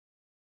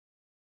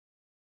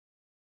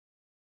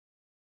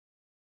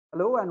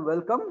Hello and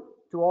welcome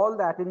to all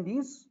the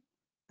attendees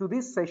to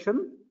this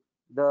session,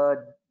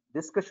 the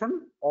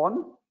discussion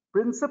on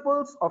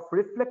principles of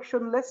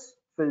reflectionless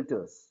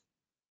filters.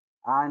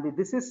 And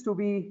this is to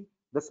be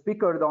the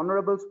speaker, the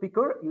honorable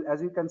speaker,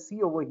 as you can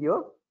see over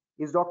here,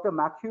 is Dr.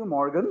 Matthew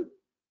Morgan,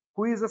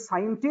 who is a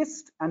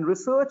scientist and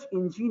research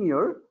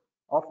engineer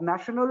of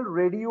National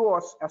Radio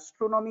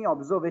Astronomy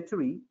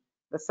Observatory,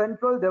 the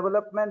Central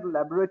Development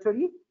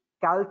Laboratory,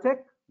 Caltech,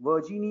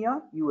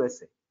 Virginia,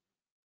 USA.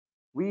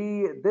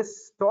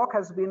 This talk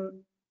has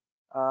been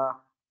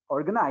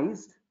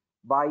organized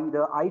by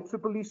the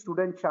IEEE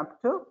Student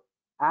Chapter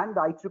and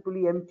the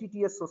IEEE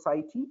MTTS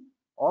Society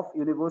of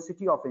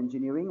University of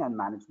Engineering and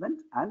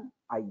Management and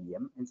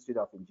IEM, Institute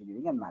of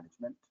Engineering and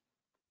Management.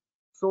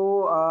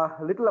 So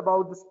a little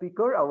about the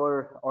speaker,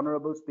 our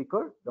honorable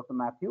speaker, Dr.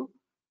 Matthew.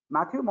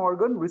 Matthew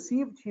Morgan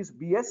received his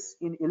BS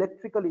in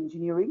Electrical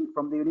Engineering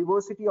from the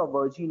University of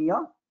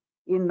Virginia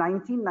in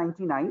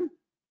 1999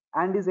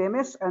 and his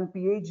MS and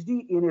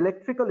PhD in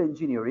Electrical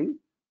Engineering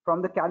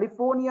from the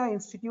California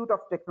Institute of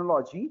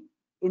Technology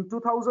in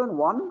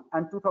 2001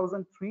 and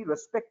 2003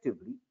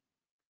 respectively.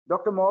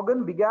 Dr.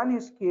 Morgan began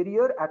his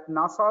career at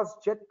NASA's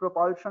Jet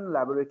Propulsion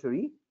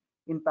Laboratory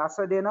in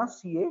Pasadena,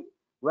 CA,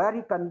 where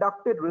he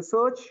conducted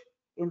research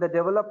in the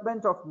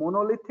development of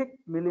monolithic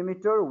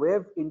millimeter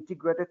wave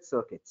integrated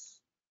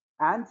circuits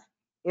and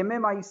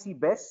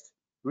MMIC-based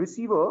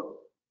receiver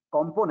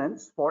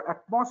components for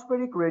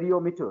atmospheric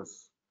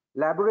radiometers,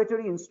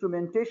 laboratory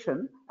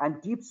instrumentation,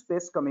 and deep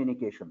space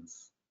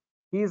communications.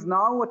 He is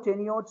now a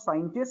tenured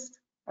scientist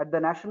at the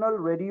National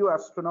Radio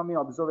Astronomy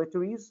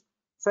Observatory's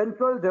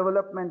Central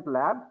Development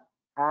Lab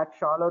at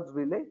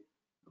Charlottesville,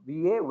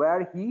 VA,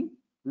 where he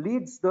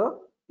leads the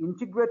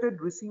Integrated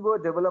Receiver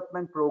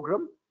Development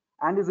Program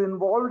and is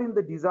involved in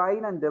the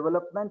design and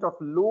development of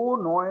low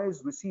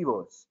noise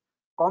receivers,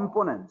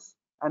 components,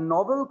 and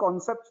novel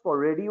concepts for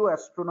radio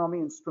astronomy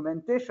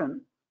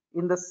instrumentation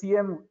in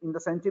the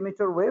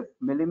centimeter wave,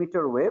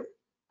 millimeter wave,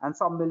 and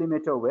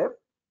sub-millimeter wave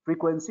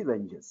frequency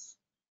ranges.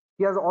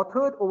 He has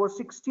authored over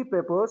 60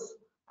 papers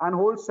and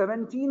holds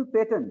 17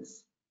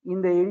 patents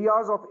in the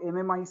areas of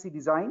MMIC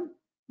design,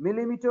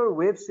 millimeter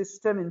wave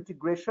system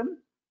integration,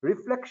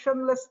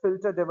 reflectionless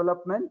filter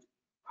development,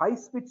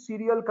 high-speed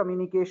serial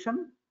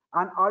communication,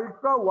 and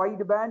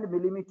ultra-wideband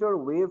millimeter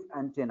wave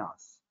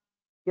antennas.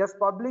 He has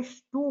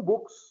published 2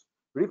 books,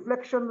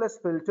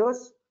 Reflectionless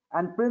Filters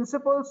and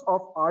Principles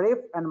of RF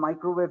and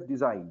Microwave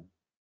Design,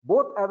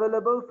 both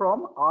available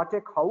from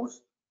Artech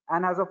House,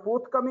 and has a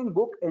forthcoming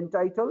book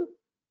entitled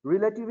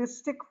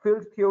Relativistic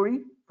Field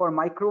Theory for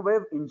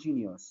Microwave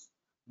Engineers,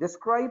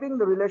 describing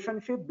the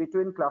relationship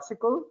between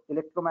classical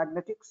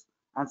electromagnetics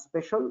and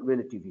special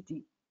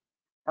relativity.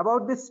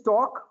 About this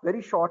talk,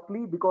 very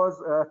shortly, because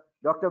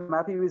Dr.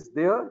 Matthew is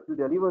there to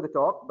deliver the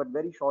talk, but in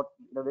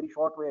a very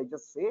short way, I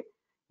just say,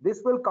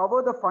 this will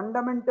cover the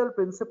fundamental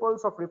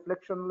principles of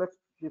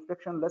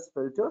reflectionless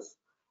filters,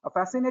 a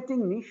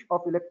fascinating niche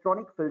of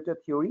electronic filter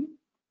theory,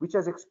 which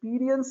has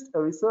experienced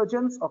a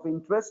resurgence of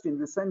interest in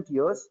recent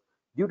years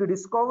due to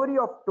discovery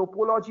of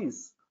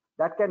topologies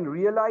that can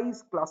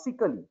realize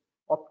classically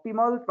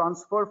optimal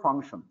transfer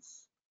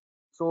functions.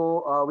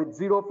 So with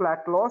zero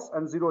flat loss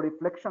and zero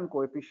reflection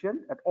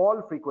coefficient at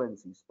all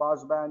frequencies,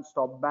 pass band,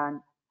 stop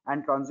band,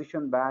 and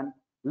transition band,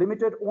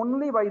 limited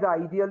only by the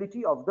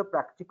ideality of the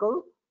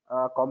practical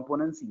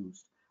components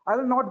used. I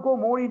will not go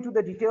more into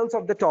the details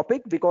of the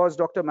topic because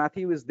Dr.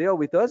 Matthew is there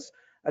with us.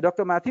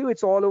 Dr. Matthew,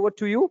 it's all over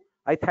to you.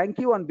 I thank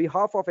you on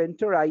behalf of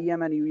entire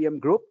IEM and UEM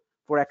group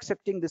for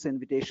accepting this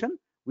invitation.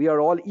 We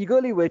are all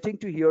eagerly waiting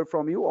to hear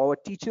from you. Our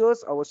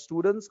teachers, our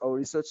students, our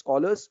research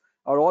scholars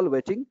are all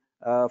waiting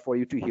for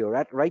you to hear.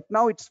 Right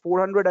now, it's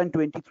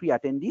 423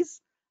 attendees.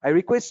 I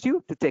request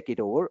you to take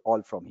it over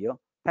all from here.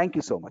 Thank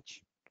you so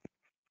much.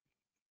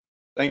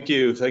 Thank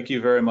you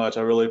very much.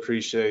 I really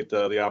appreciate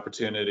the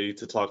opportunity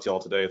to talk to you all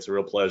today. It's a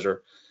real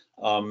pleasure.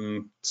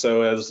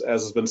 So as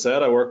has been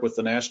said, I work with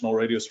the National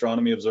Radio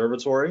Astronomy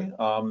Observatory.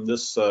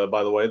 This,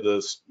 by the way,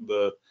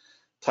 the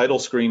title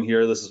screen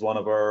here, this is one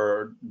of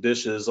our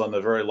dishes on the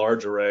very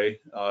large array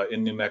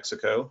in New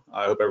Mexico.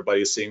 I hope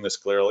everybody is seeing this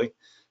clearly.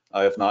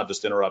 If not,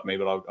 just interrupt me,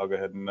 but I'll go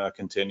ahead and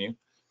continue.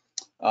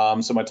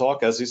 So my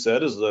talk, as he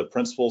said, is the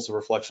principles of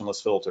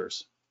reflectionless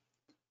filters.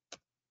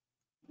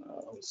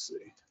 Let's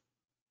see.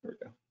 There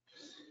we go.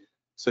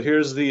 So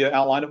here's the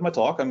outline of my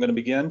talk. I'm going to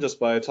begin just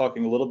by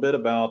talking a little bit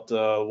about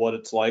what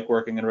it's like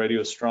working in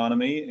radio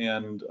astronomy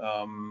and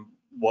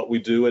what we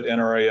do at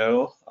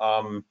NRAO.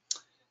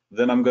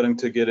 Then I'm going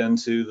to get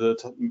into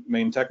the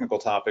main technical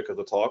topic of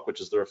the talk,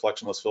 which is the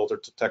reflectionless filter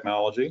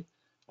technology.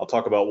 I'll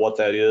talk about what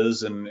that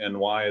is and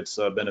why it's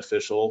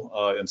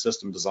beneficial in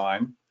system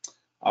design.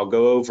 I'll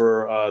go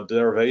over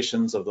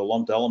derivations of the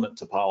lumped element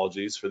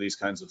topologies for these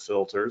kinds of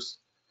filters.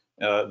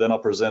 Then I'll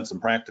present some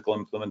practical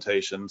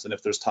implementations, and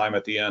if there's time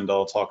at the end,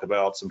 I'll talk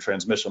about some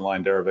transmission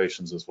line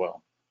derivations as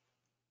well.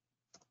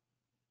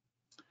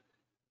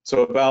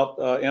 So about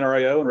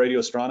NRAO and radio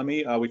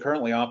astronomy, we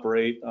currently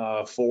operate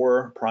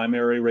 4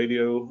 primary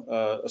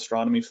radio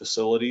astronomy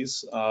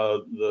facilities.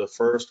 The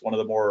first, one of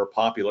the more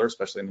popular,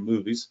 especially in the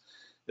movies,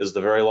 is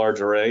the Very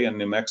Large Array in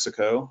New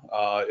Mexico.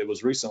 It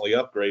was recently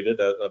upgraded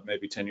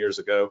maybe 10 years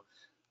ago.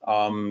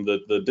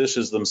 The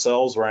dishes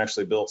themselves were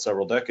actually built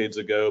several decades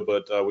ago,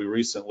 but we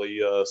recently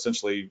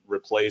essentially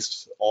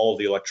replaced all of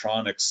the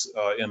electronics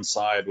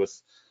inside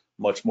with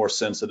much more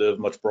sensitive,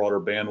 much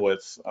broader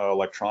bandwidth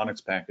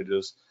electronics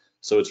packages.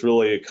 So it's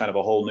really kind of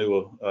a whole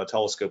new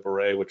telescope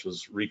array, which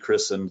was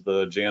rechristened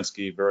the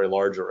Jansky Very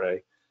Large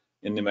Array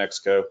in New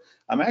Mexico.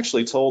 I'm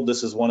actually told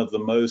this is one of the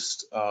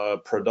most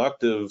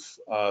productive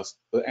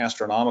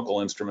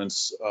astronomical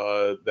instruments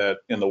that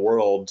in the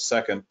world,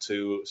 second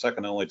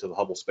only to the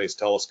Hubble Space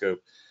Telescope,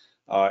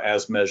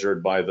 as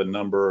measured by the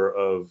number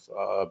of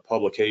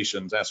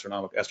publications,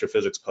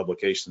 astrophysics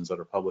publications that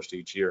are published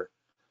each year.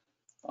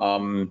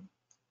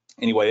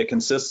 Anyway, it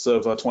consists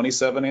of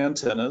 27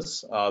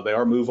 antennas. They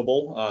are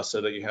movable so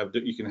that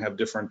you can have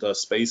different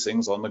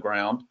spacings on the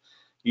ground.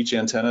 Each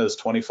antenna is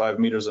 25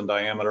 meters in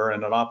diameter,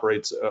 and it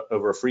operates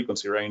over a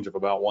frequency range of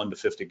about 1 to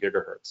 50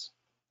 gigahertz.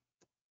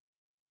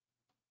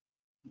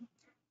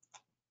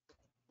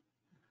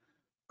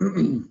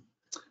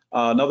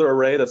 Another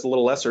array that's a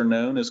little lesser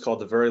known is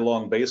called the Very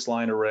Long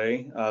Baseline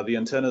Array. The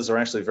antennas are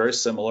actually very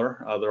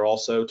similar. They're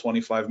also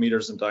 25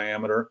 meters in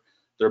diameter.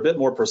 They're a bit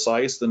more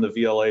precise than the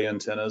VLA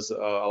antennas,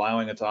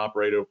 allowing it to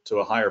operate to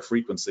a higher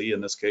frequency,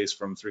 in this case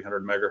from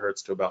 300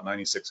 megahertz to about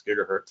 96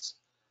 gigahertz.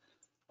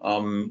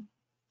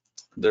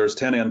 There's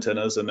 10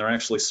 antennas, and they're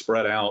actually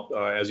spread out,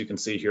 as you can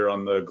see here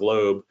on the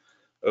globe,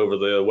 over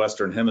the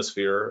Western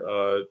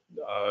Hemisphere,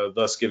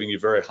 thus giving you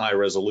very high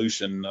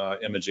resolution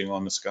imaging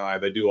on the sky.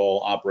 They do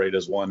all operate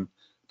as one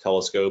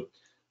telescope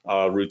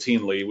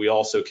routinely. We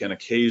also can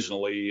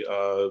occasionally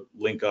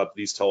link up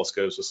these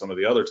telescopes with some of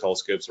the other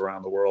telescopes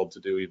around the world to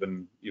do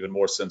even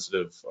more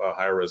sensitive,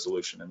 higher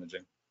resolution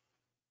imaging.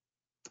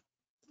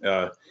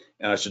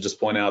 And I should just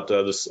point out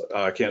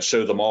I can't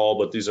show them all,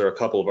 but these are a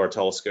couple of our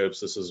telescopes.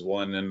 This is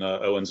one in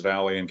Owens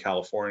Valley in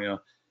California,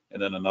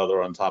 and then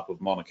another on top of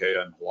Mauna Kea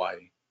in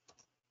Hawaii.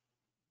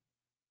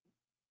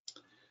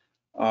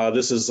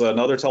 This is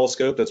another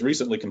telescope that's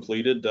recently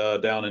completed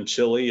down in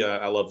Chile.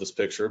 I love this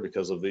picture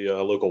because of the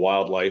local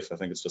wildlife. I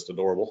think it's just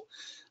adorable.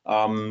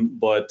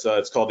 But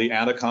it's called the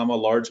Atacama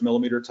Large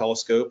Millimeter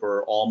Telescope,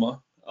 or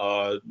ALMA,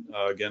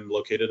 again,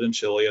 located in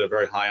Chile at a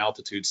very high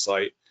altitude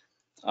site.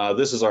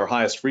 This is our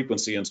highest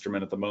frequency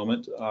instrument at the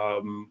moment,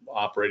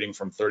 operating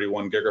from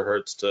 31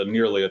 gigahertz to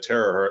nearly a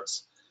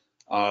terahertz.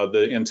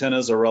 The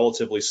antennas are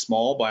relatively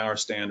small by our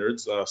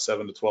standards,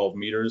 7 to 12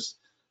 meters.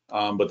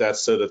 But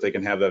that's so that they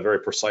can have that very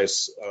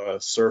precise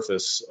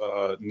surface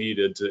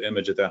needed to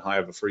image at that high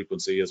of a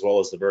frequency, as well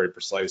as the very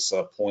precise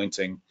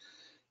pointing.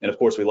 And of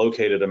course, we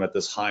located them at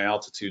this high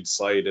altitude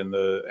site in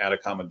the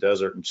Atacama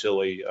Desert in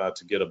Chile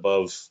to get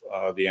above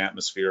the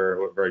atmosphere,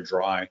 a very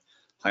dry,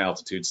 high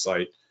altitude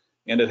site.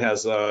 And it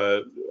has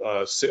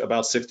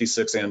about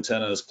 66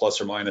 antennas,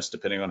 plus or minus,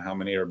 depending on how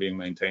many are being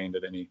maintained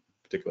at any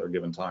particular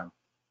given time.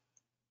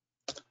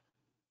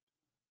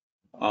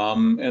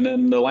 And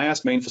then the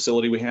last main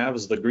facility we have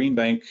is the Green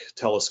Bank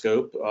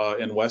Telescope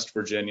in West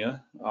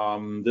Virginia.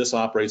 This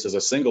operates as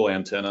a single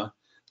antenna,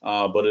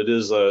 but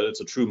it's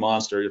a true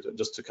monster.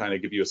 Just to kind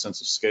of give you a sense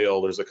of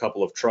scale, there's a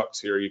couple of trucks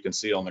here you can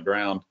see on the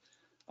ground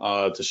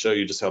to show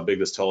you just how big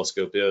this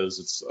telescope is.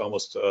 It's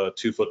almost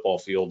 2 football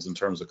fields in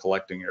terms of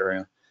collecting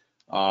area,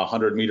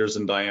 100 meters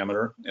in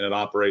diameter, and it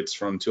operates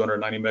from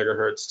 290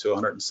 megahertz to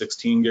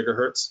 116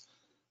 gigahertz.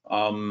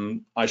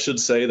 I should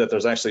say that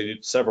there's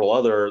actually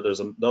there's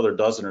another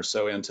dozen or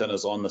so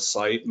antennas on the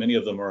site. Many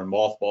of them are in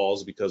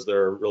mothballs because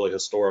they're really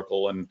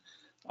historical and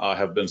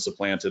have been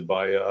supplanted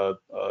by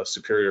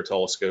superior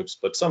telescopes,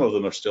 but some of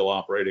them are still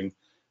operating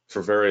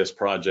for various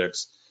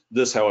projects.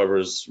 This, however,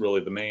 is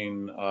really the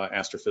main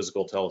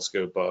astrophysical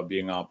telescope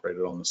being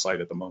operated on the site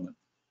at the moment.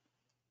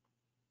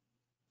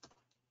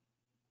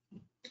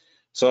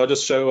 So I'll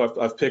just show,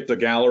 I've picked a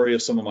gallery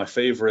of some of my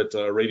favorite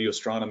radio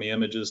astronomy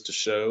images to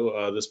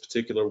show. This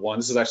particular one,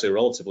 this is actually a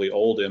relatively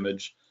old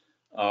image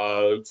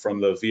from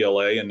the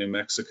VLA in New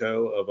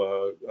Mexico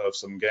of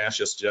some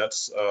gaseous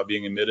jets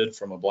being emitted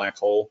from a black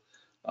hole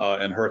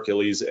in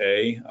Hercules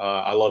A.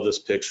 I love this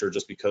picture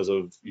just because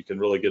you can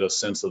really get a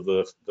sense of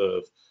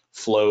the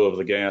flow of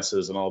the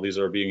gases, and all these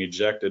are being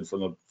ejected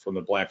from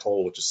the black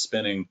hole, which is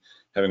spinning,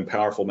 having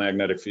powerful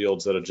magnetic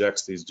fields that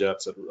ejects these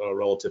jets at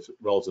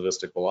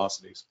relativistic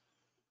velocities.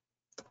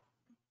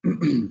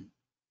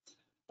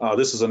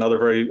 This is another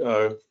very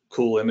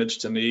cool image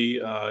to me.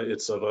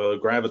 It's of a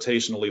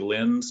gravitationally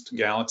lensed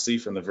galaxy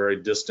from the very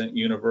distant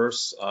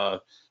universe,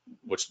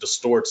 which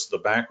distorts the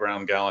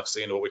background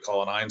galaxy into what we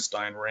call an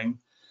Einstein ring.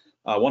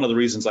 One of the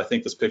reasons I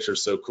think this picture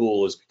is so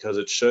cool is because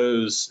it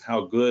shows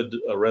how good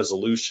a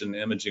resolution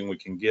imaging we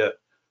can get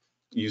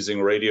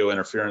using radio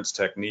interference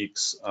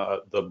techniques.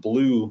 The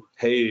blue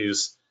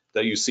haze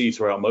that you see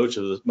throughout most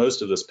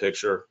of this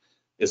picture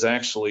is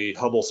actually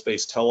Hubble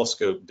Space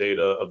Telescope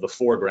data of the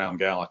foreground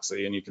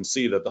galaxy. And you can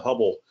see that the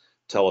Hubble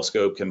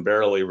telescope can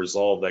barely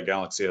resolve that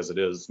galaxy as it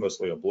is. It's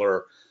mostly a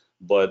blur.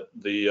 But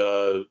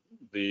the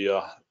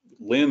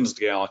lensed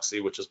galaxy,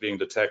 which is being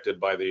detected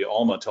by the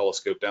ALMA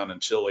telescope down in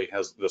Chile,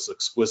 has this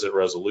exquisite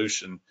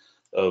resolution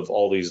of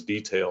all these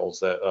details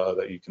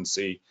that you can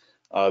see.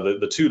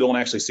 The two don't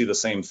actually see the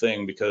same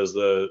thing because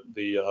the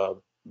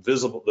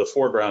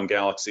foreground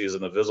galaxy is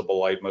in the visible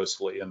light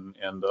mostly,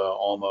 and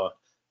ALMA,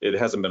 it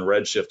hasn't been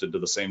redshifted to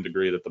the same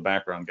degree that the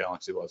background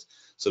galaxy was.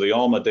 So the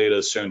ALMA data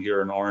is shown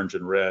here in orange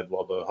and red,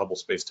 while the Hubble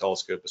Space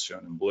Telescope is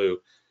shown in blue.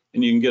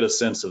 And you can get a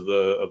sense of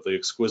the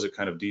exquisite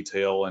kind of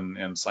detail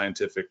and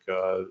scientific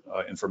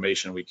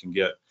information we can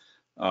get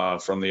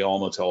from the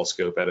ALMA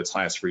telescope at its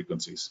highest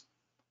frequencies.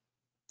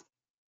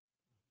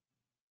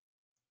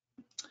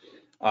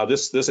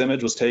 This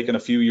image was taken a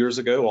few years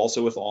ago,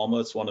 also with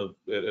ALMA.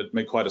 It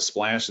made quite a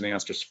splash in the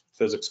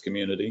astrophysics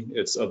community.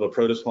 It's of a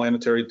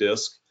protoplanetary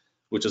disk,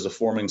 which is a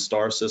forming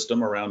star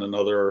system around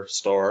another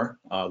star.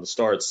 The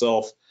star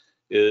itself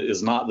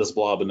is not this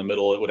blob in the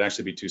middle. It would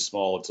actually be too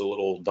small. It's a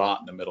little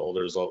dot in the middle.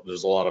 There's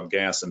a lot of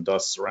gas and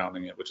dust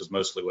surrounding it, which is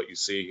mostly what you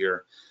see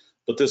here.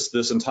 But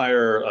this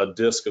entire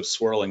disk of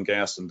swirling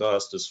gas and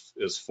dust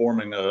is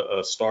forming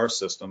a star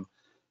system.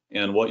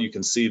 And what you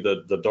can see,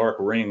 the dark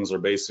rings are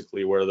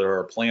basically where there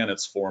are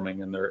planets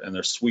forming, and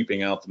they're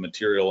sweeping out the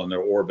material in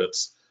their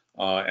orbits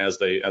as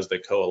they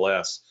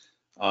coalesce.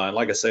 And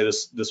like I say,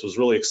 this was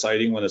really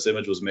exciting when this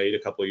image was made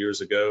a couple of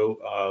years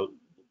ago.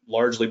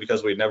 Largely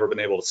because we'd never been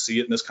able to see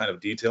it in this kind of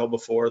detail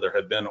before. There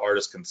had been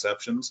artist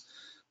conceptions,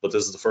 but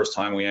this is the first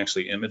time we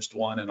actually imaged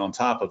one. And on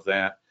top of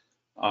that,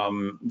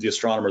 the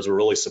astronomers were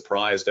really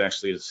surprised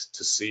actually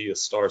to see a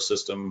star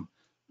system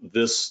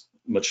this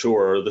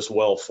mature, this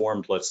well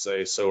formed, let's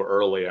say, so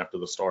early after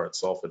the star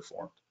itself had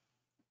formed.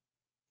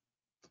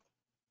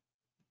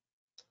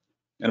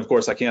 And of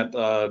course, I can't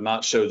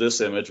not show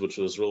this image, which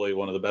was really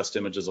one of the best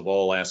images of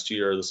all last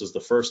year. This is the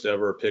first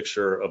ever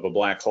picture of a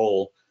black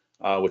hole,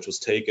 which was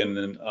taken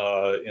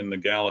in the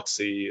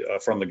galaxy,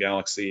 from the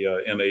galaxy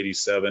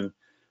M87.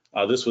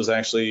 This was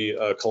actually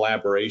a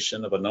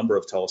collaboration of a number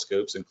of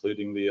telescopes,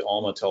 including the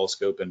ALMA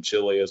telescope in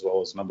Chile, as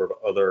well as a number of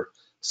other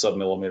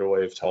sub-millimeter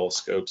wave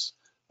telescopes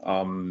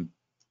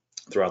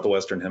throughout the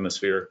Western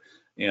Hemisphere.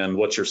 And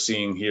what you're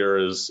seeing here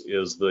is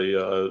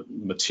the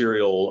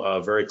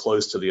material very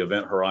close to the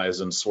event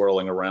horizon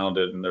swirling around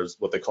it, and there's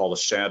what they call the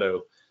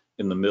shadow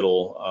in the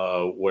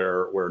middle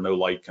where no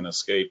light can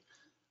escape.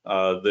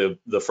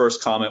 The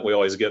first comment we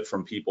always get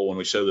from people when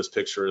we show this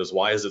picture is,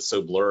 why is it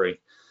so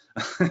blurry?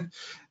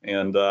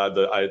 And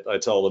I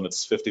tell them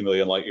it's 50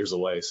 million light years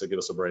away, so give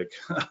us a break.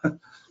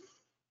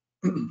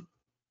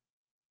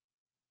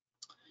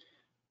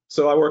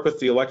 So I work with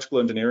the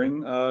electrical engineering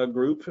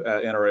group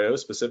at NRAO,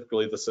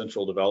 specifically the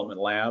Central Development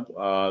Lab.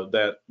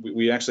 That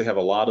we actually have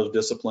a lot of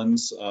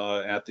disciplines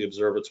at the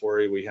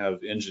observatory. We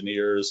have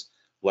engineers,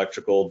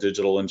 electrical,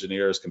 digital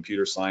engineers,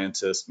 computer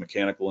scientists,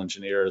 mechanical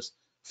engineers,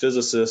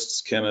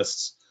 physicists,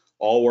 chemists,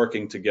 all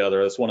working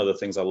together. That's one of the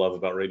things I love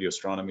about radio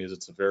astronomy, is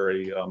it's a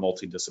very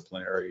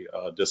multidisciplinary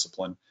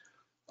discipline.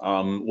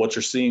 What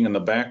you're seeing in the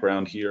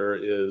background here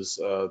is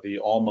the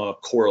ALMA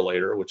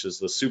correlator, which is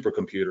the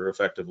supercomputer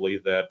effectively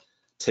that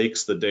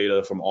takes the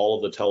data from all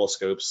of the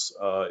telescopes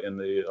in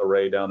the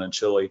array down in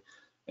Chile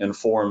and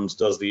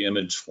does the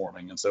image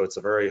forming. And so it's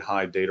a very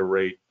high data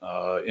rate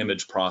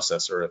image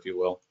processor, if you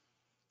will.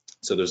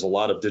 So there's a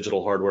lot of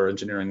digital hardware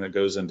engineering that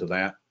goes into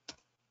that.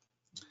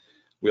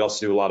 We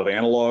also do a lot of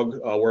analog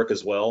work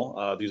as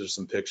well. These are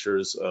some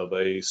pictures of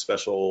a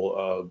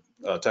special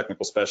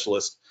technical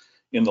specialist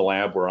in the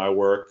lab where I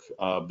work,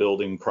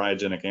 building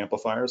cryogenic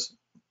amplifiers.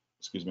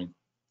 Excuse me.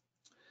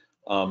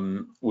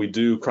 We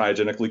do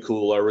cryogenically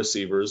cool our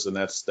receivers, and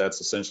that's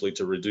essentially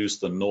to reduce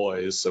the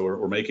noise. So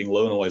we're making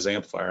low noise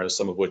amplifiers,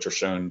 some of which are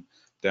shown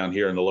down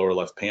here in the lower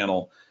left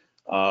panel.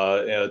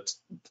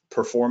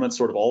 Performance,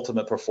 sort of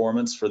ultimate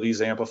performance for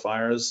these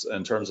amplifiers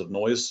in terms of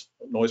noise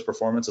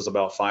performance is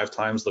about 5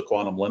 times the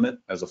quantum limit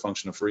as a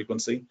function of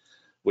frequency,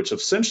 which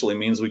essentially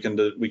means we can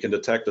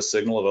detect a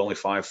signal of only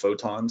 5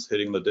 photons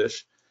hitting the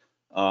dish.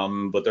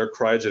 But they're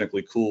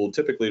cryogenically cooled,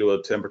 typically to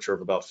a temperature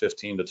of about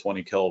 15 to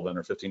 20 Kelvin,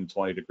 or 15 to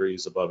 20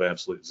 degrees above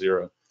absolute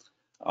zero.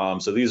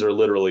 So these are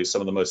literally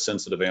some of the most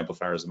sensitive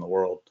amplifiers in the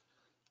world.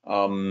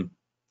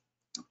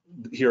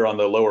 Here on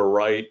the lower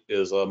right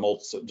is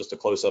just a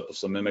close-up of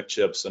some MMIC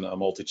chips and a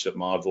multi-chip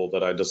module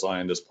that I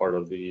designed as part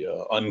of the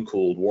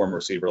uncooled warm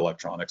receiver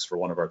electronics for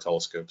one of our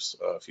telescopes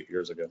a few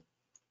years ago.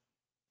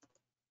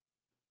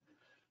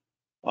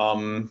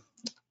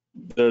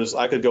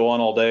 I could go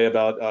on all day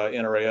about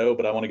NRAO,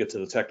 but I want to get to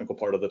the technical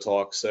part of the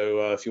talk.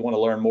 So if you want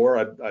to learn more,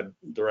 I'd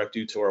direct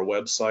you to our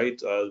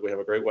website. We have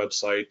a great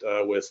website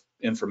with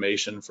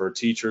information for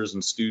teachers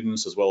and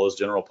students, as well as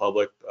general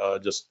public,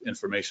 just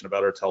information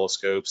about our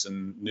telescopes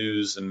and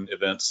news and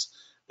events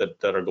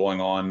that are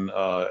going on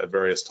at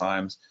various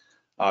times.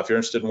 If you're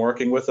interested in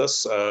working with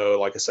us,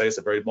 like I say, it's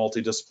a very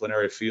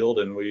multidisciplinary field,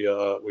 and we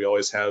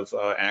always have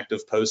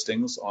active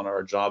postings on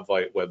our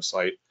JobVite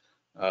website.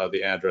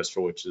 The address for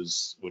which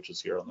is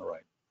here on the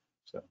right.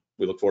 So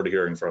we look forward to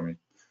hearing from you.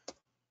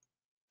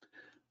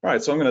 All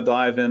right, so I'm going to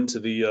dive into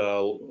the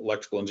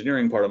electrical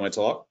engineering part of my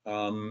talk,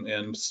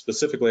 and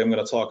specifically I'm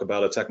going to talk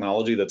about a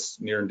technology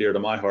that's near and dear to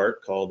my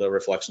heart called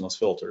reflectionless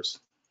filters.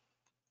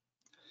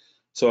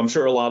 So I'm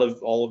sure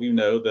all of you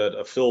know that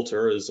a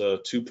filter is a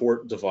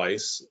two-port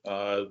device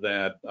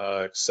that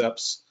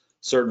accepts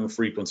certain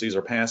frequencies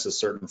or passes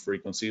certain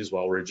frequencies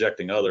while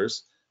rejecting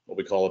others, what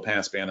we call a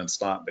pass band and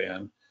stop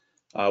band.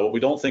 What we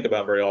don't think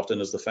about very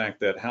often is the fact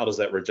that how does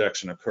that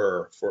rejection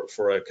occur?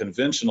 For a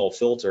conventional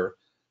filter,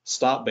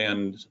 stop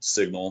band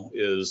signal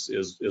is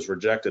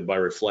rejected by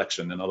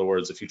reflection. In other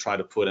words, if you try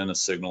to put in a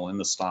signal in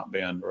the stop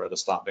band or at a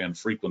stop band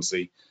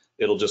frequency,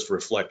 it'll just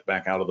reflect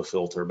back out of the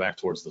filter back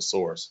towards the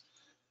source.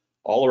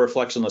 All a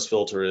reflectionless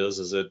filter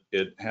is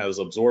it has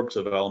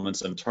absorptive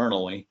elements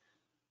internally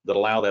that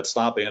allow that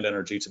stop band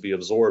energy to be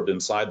absorbed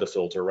inside the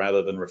filter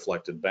rather than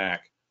reflected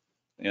back.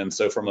 And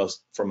so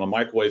from a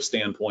microwave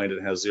standpoint,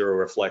 it has zero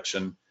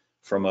reflection.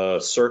 From a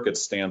circuit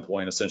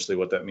standpoint, essentially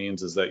what that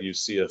means is that you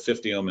see a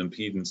 50 ohm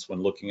impedance when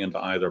looking into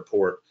either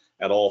port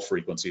at all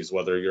frequencies,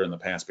 whether you're in the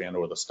pass band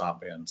or the stop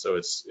band. So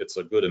it's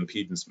a good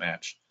impedance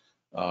match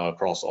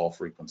across all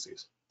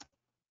frequencies.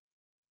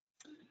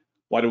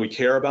 Why do we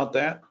care about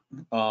that?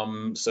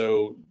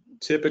 So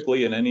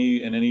typically in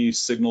any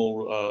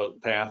signal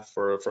path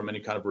from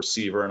any kind of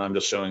receiver, and I'm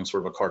just showing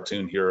sort of a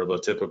cartoon here of a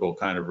typical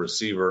kind of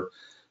receiver,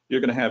 you're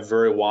going to have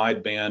very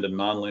wide band and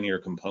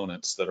nonlinear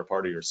components that are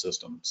part of your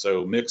system.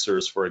 So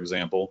mixers, for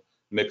example,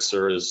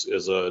 mixer is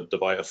a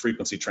device, a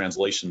frequency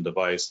translation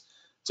device.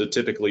 So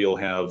typically you'll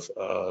have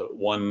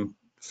one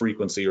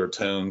frequency or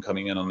tone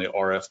coming in on the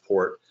RF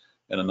port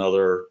and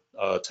another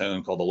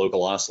tone called the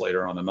local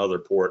oscillator on another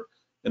port.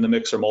 And the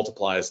mixer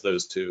multiplies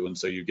those two, and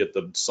so you get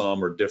the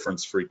sum or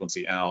difference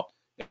frequency out.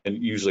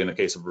 And usually in the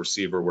case of a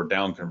receiver, we're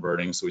down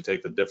converting, so we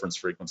take the difference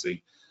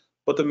frequency.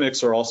 But the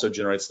mixer also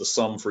generates the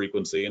sum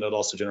frequency, and it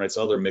also generates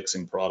other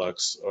mixing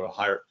products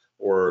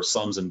or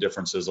sums and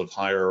differences of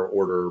higher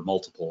order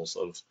multiples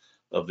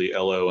of the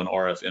LO and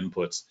RF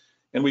inputs.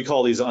 And we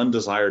call these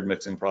undesired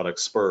mixing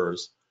products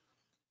spurs.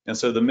 And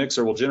so the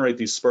mixer will generate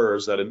these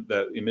spurs that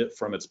emit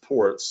from its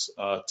ports,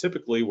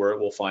 typically where it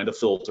will find a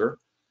filter.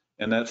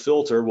 And that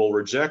filter will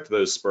reject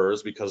those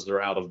spurs because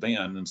they're out of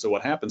band. And so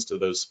what happens to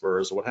those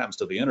spurs, or what happens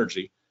to the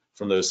energy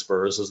from those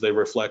spurs, is they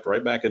reflect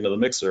right back into the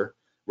mixer,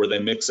 where they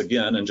mix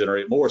again and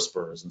generate more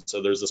spurs. And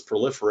so there's this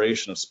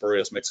proliferation of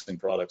spurious mixing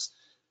products,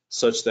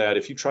 such that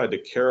if you tried to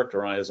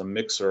characterize a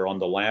mixer on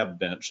the lab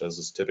bench, as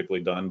is typically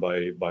done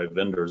by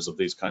vendors of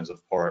these kinds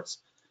of parts,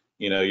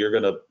 you're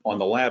going to, on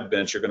the lab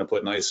bench, you're going to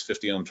put nice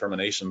 50 ohm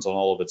terminations on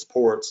all of its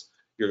ports.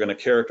 You're going to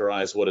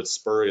characterize what its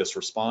spurious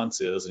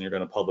response is, and you're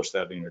going to publish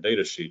that in your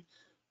data sheet.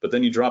 But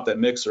then you drop that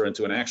mixer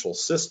into an actual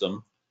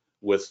system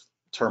with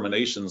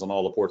terminations on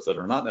all the ports that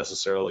are not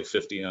necessarily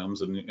 50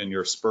 ohms, and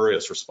your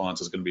spurious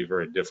response is going to be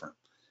very different.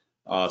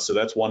 So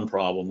that's one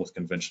problem with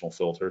conventional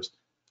filters.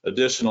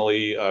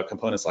 Additionally,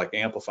 components like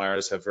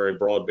amplifiers have very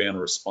broadband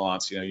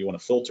response. You want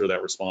to filter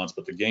that response,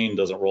 but the gain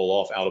doesn't roll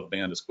off out of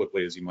band as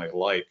quickly as you might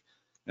like.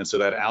 And so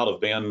that out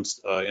of band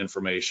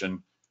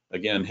information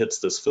again hits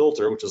this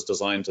filter, which is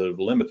designed to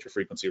limit your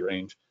frequency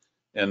range,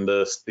 and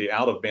the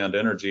out of band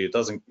energy, it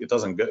doesn't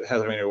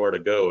have anywhere to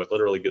go. It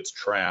literally gets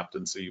trapped,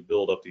 and so you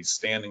build up these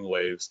standing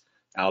waves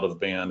out of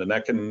band, and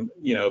that can,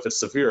 if it's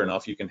severe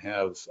enough, you can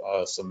have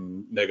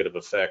some negative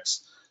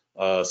effects,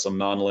 some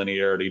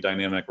nonlinearity,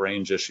 dynamic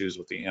range issues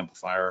with the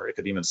amplifier. It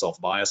could even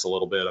self-bias a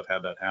little bit. I've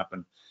had that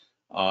happen.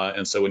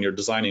 And so when you're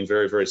designing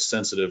very, very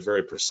sensitive,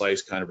 very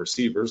precise kind of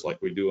receivers,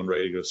 like we do in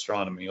radio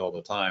astronomy all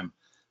the time,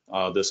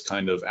 this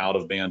kind of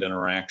out-of-band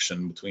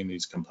interaction between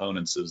these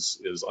components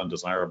is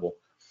undesirable.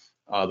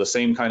 The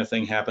same kind of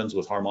thing happens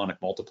with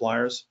harmonic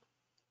multipliers.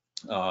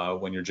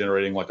 When you're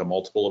generating like a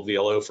multiple of the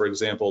LO, for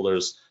example,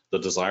 there's the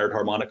desired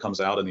harmonic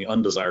comes out and the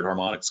undesired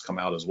harmonics come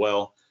out as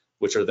well,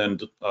 which are then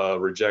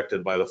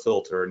rejected by the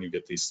filter, and you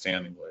get these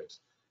standing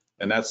waves.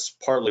 And that's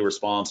partly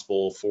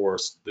responsible for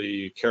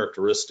the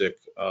characteristic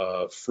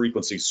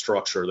frequency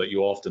structure that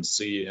you often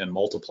see in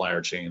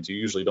multiplier chains. You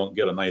usually don't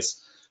get a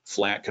nice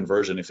flat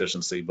conversion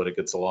efficiency, but it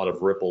gets a lot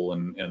of ripple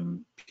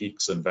and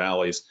peaks and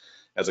valleys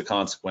as a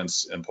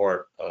consequence, in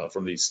part,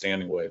 from these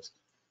standing waves.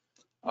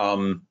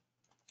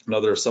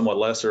 Another somewhat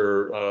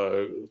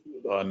lesser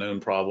known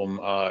problem,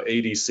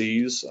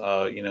 ADCs,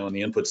 in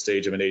the input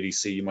stage of an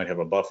ADC, you might have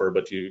a buffer,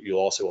 but you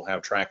also will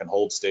have track and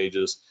hold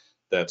stages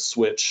that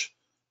switch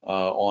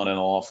on and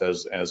off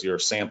as you're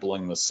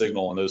sampling the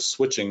signal, and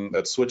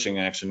that switching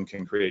action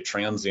can create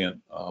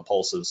transient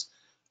pulses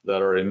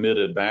that are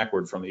emitted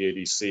backward from the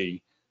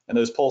ADC. And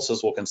those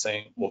pulses will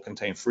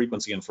contain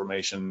frequency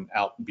information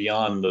out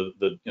beyond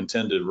the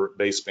intended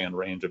baseband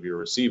range of your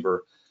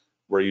receiver,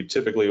 where you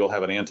typically will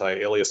have an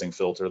anti-aliasing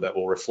filter that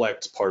will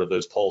reflect part of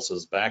those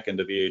pulses back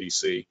into the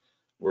ADC,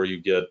 where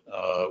you get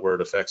where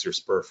it affects your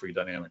spur-free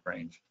dynamic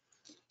range.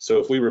 So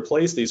if we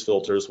replace these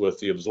filters with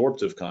the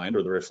absorptive kind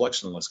or the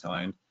reflectionless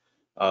kind,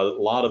 a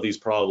lot of these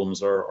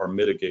problems are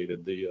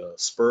mitigated. The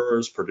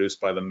spurs produced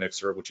by the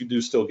mixer, which you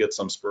do still get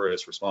some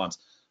spurious response,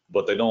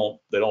 but they don't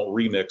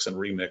remix and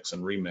remix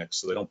and remix,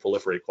 so they don't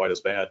proliferate quite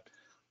as bad.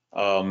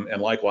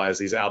 And likewise,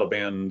 these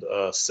out-of-band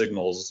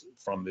signals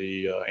from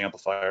the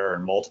amplifier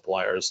and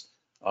multipliers,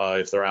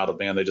 if they're out of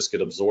band, they just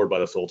get absorbed by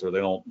the filter. They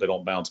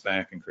don't bounce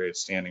back and create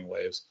standing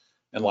waves.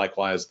 And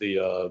likewise,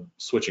 the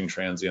switching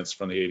transients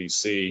from the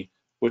ADC,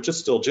 which it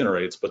still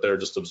generates, but they're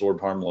just absorbed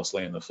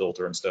harmlessly in the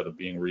filter instead of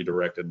being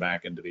redirected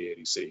back into the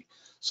ADC.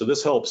 So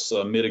this helps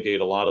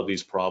mitigate a lot of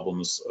these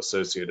problems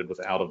associated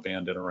with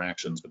out-of-band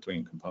interactions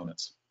between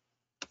components.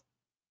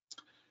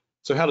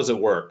 So how does it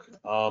work?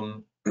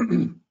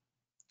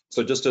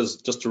 So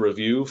just to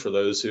review for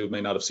those who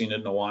may not have seen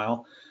it in a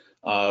while,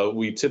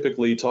 we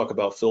typically talk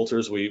about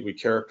filters. We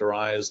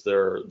characterize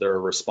their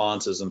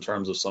responses in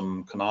terms of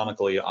some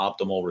canonically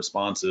optimal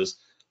responses.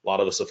 A lot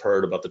of us have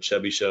heard about the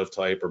Chebyshev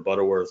type or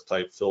Butterworth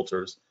type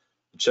filters.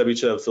 The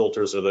Chebyshev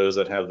filters are those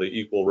that have the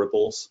equal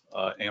ripples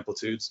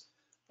amplitudes.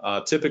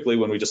 Typically,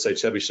 when we just say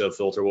Chebyshev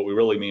filter, what we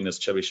really mean is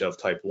Chebyshev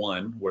type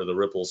 1, where the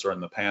ripples are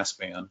in the pass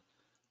band.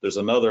 There's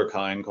another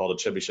kind called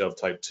a Chebyshev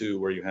type 2,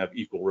 where you have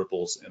equal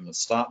ripples in the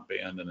stop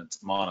band and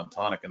it's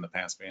monotonic in the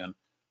pass band.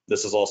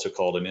 This is also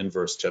called an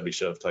inverse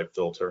Chebyshev type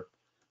filter.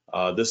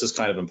 This is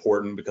kind of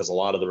important because a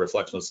lot of the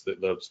reflectionless,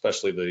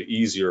 especially the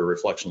easier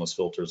reflectionless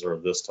filters, are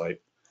of this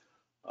type.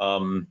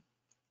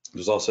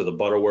 There's also the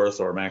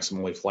Butterworth or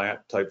maximally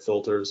flat type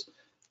filters.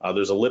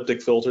 There's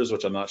elliptic filters,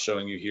 which I'm not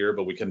showing you here,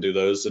 but we can do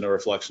those in a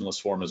reflectionless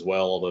form as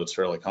well, although it's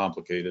fairly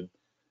complicated.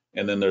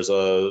 And then there's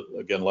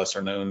again,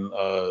 lesser known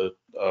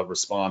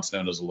response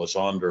known as a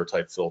Legendre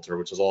type filter,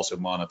 which is also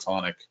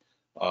monotonic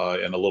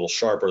and a little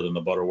sharper than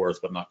the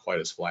Butterworth, but not quite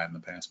as flat in the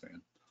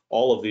passband.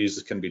 All of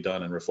these can be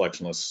done in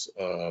reflectionless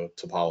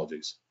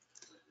topologies.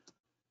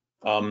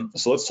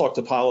 So let's talk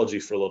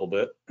topology for a little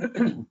bit.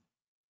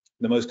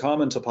 The most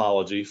common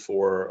topology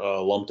for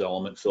a lumped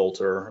element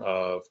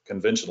filter,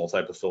 conventional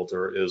type of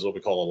filter, is what we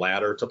call a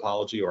ladder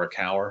topology or a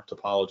Cauer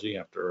topology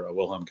after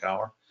Wilhelm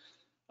Cauer.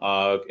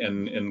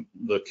 In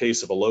the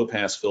case of a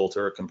low-pass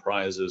filter, it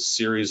comprises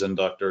series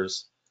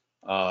inductors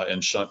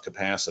and shunt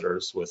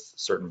capacitors with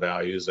certain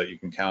values that you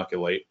can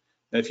calculate.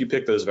 And if you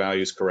pick those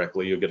values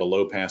correctly, you'll get a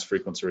low-pass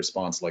frequency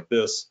response like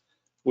this,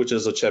 which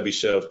is a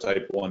Chebyshev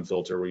type 1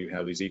 filter where you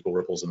have these equal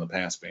ripples in the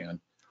pass band.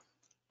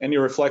 And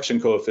your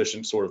reflection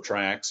coefficient sort of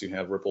tracks. You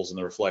have ripples in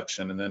the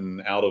reflection, and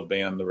then out of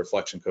band, the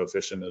reflection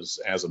coefficient is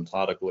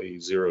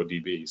asymptotically 0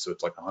 dB. So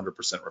it's like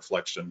 100%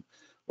 reflection,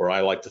 or I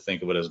like to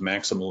think of it as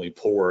maximally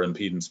poor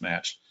impedance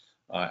match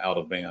out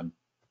of band.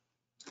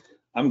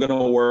 I'm going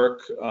to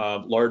work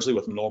largely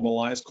with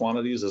normalized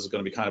quantities. This is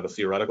going to be kind of a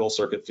theoretical,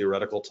 circuit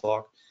theoretical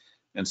talk.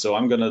 And so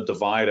I'm going to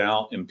divide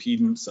out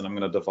impedance and I'm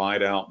going to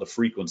divide out the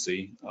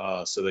frequency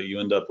so that you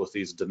end up with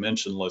these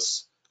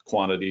dimensionless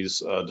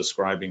quantities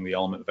describing the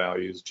element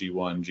values,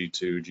 G1,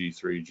 G2,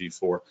 G3,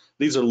 G4.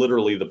 These are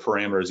literally the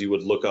parameters you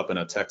would look up in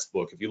a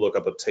textbook. If you look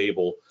up a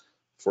table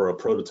for a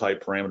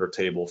prototype parameter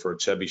table for a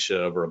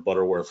Chebyshev or a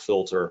Butterworth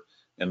filter,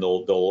 and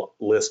they'll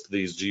list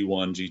these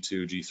G1,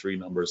 G2, G3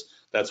 numbers.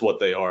 That's what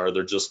they are.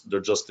 They're just the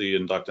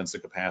inductance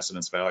and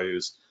capacitance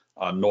values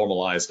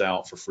normalized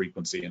out for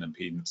frequency and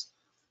impedance.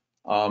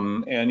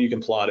 And you can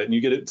plot it, and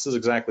you get it. This is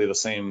exactly the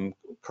same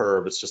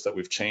curve. It's just that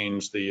we've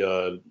changed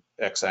the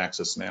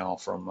x-axis now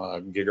from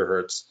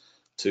gigahertz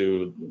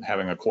to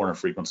having a corner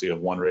frequency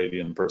of 1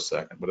 radian per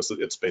second. But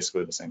it's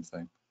basically the same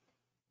thing.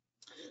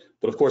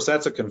 But of course,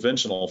 that's a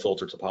conventional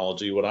filter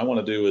topology. What I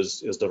want to do is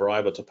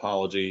derive a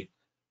topology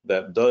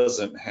that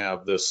doesn't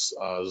have this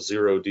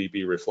 0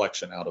 dB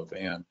reflection out of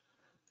band.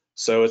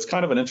 So it's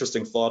kind of an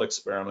interesting thought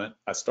experiment.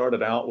 I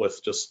started out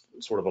with just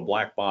sort of a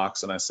black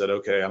box, and I said,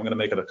 okay, I'm going to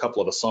make it a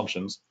couple of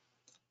assumptions.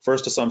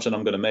 First assumption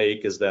I'm going to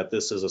make is that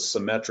this is a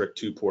symmetric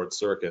 2-port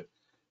circuit.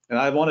 And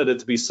I wanted it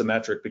to be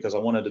symmetric because I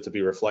wanted it to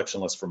be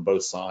reflectionless from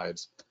both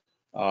sides.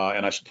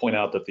 And I should point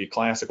out that the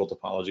classical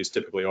topologies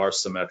typically are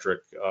symmetric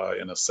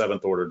in a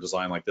 7th order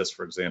design like this,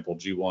 for example,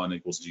 G1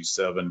 equals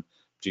G7,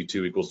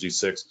 G2 equals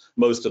G6,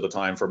 most of the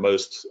time for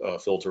most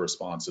filter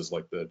responses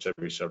like the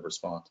Chebyshev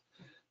response.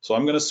 So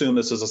I'm going to assume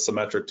this is a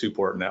symmetric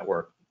 2-port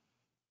network.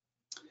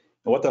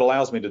 And what that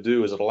allows me to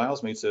do is it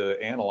allows me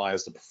to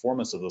analyze the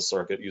performance of the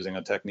circuit using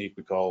a technique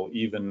we call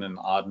even and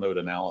odd mode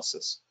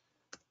analysis.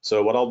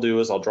 So what I'll do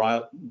is I'll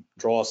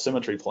draw a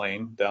symmetry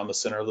plane down the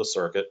center of the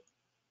circuit.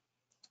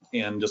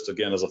 And just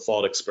again, as a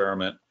thought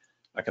experiment,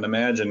 I can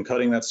imagine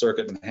cutting that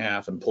circuit in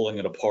half and pulling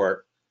it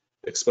apart,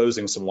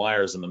 exposing some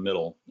wires in the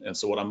middle. And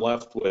so what I'm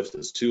left with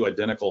is 2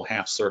 identical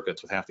half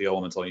circuits with half the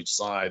elements on each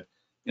side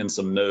and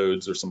some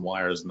nodes or some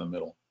wires in the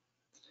middle.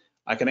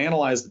 I can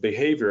analyze the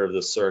behavior of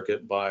this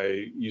circuit by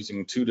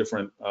using 2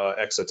 different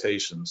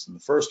excitations. And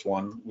the first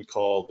one we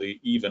call the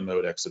even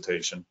mode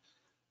excitation,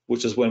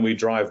 which is when we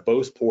drive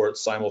both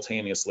ports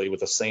simultaneously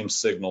with the same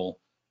signal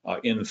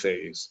in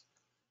phase.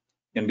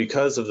 And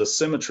because of the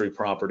symmetry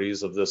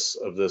properties of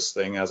this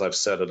thing, as I've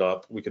set it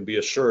up, we can be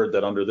assured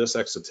that under this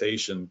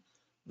excitation,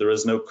 there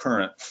is no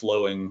current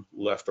flowing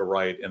left or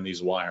right in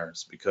these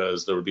wires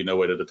because there would be no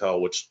way to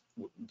tell which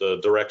the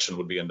direction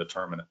would be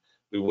indeterminate.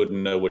 We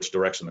wouldn't know which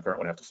direction the current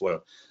would have to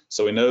flow.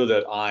 So we know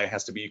that I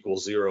has to be equal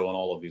 0 on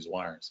all of these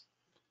wires.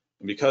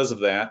 And because of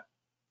that,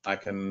 I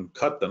can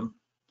cut them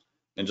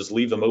and just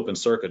leave them open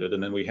circuited,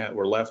 and then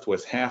we're left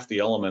with half the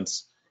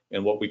elements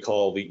in what we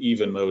call the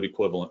even mode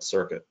equivalent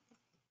circuit.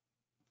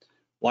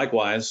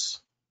 Likewise,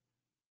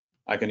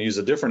 I can use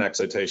a different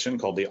excitation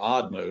called the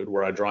odd mode,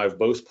 where I drive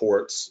both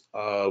ports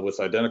with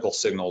identical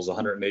signals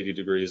 180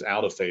 degrees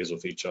out of phase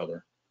with each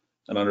other.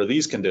 And under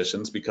these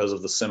conditions, because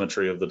of the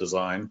symmetry of the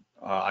design,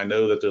 I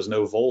know that there's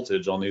no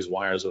voltage on these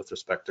wires with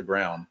respect to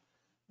ground,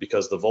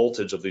 because the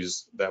voltage of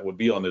these that would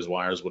be on these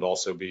wires would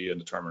also be a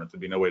determinant. There'd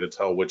be no way to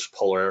tell which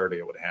polarity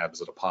it would have. Is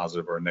it a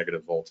positive or a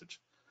negative voltage?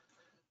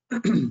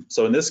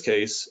 So in this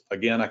case,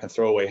 again, I can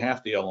throw away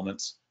half the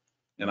elements,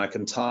 and I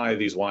can tie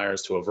these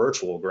wires to a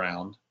virtual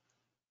ground.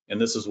 And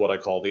this is what I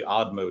call the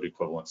odd mode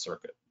equivalent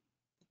circuit.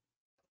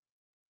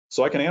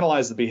 So I can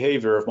analyze the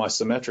behavior of my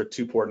symmetric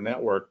two-port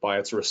network by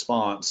its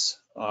response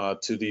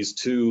to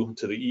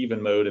the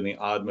even mode and the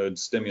odd mode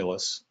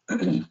stimulus,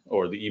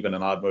 or the even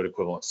and odd mode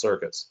equivalent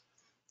circuits.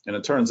 And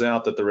it turns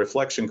out that the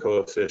reflection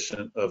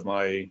coefficient of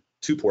my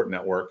two-port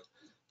network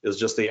is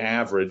just the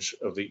average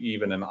of the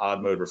even and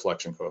odd mode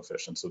reflection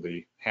coefficients of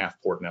the half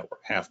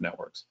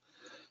networks.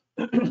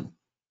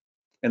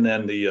 And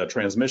then the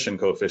transmission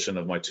coefficient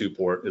of my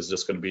two-port is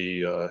just going to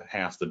be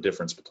half the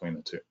difference between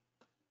the two.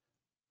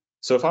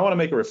 So if I want to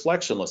make a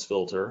reflectionless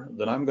filter,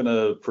 then I'm going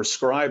to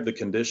prescribe the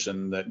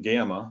condition that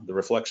gamma, the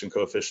reflection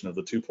coefficient of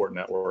the two-port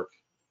network,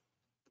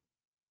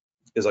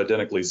 is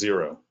identically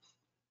 0.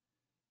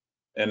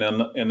 And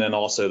then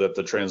also that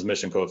the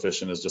transmission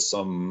coefficient is just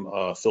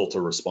some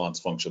filter response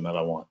function that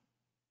I want.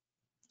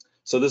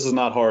 So this is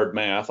not hard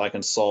math. I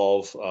can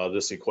solve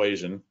this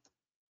equation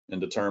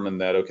and determine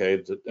that,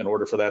 okay, in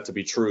order for that to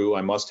be true,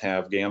 I must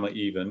have gamma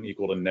even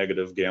equal to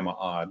negative gamma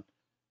odd.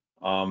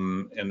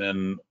 And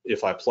then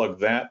if I plug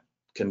that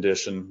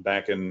condition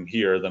back in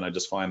here, then I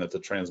just find that the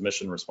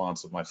transmission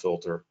response of my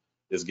filter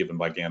is given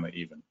by gamma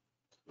even.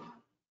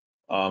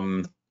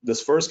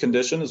 This first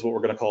condition is what we're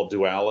going to call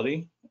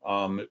duality.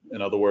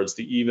 In other words,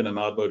 the even and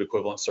odd mode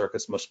equivalent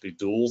circuits must be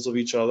duals of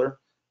each other.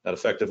 That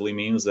effectively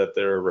means that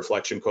their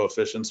reflection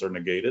coefficients are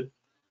negated.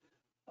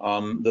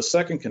 The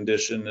second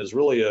condition is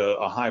really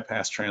a high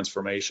pass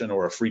transformation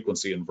or a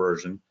frequency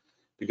inversion,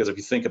 because if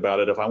you think about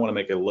it, if I want to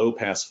make a low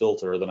pass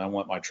filter, then I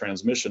want my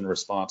transmission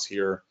response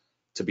here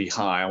to be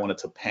high. I want it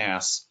to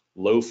pass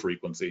low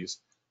frequencies.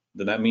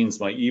 Then that means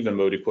my even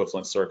mode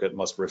equivalent circuit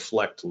must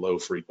reflect low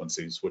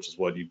frequencies, which is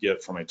what you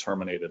get from a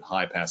terminated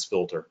high pass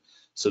filter.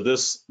 So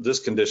this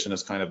condition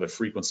is kind of a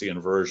frequency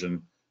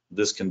inversion.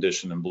 This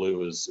condition in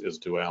blue is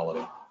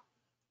duality.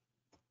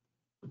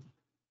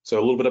 So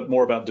a little bit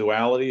more about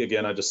duality.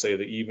 Again, I just say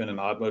the even and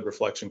odd mode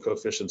reflection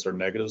coefficients are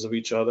negatives of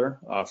each other.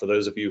 For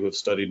those of you who have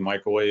studied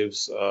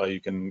microwaves, you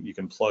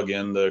can plug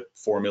in the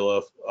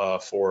formula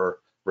for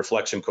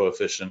reflection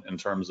coefficient in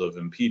terms of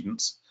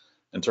impedance,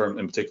 and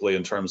particularly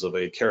in terms of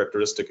a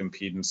characteristic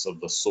impedance of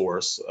the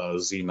source,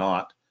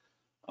 Z0.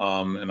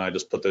 And I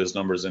just put those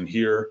numbers in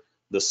here.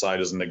 This side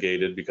is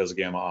negated because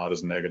gamma odd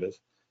is negative.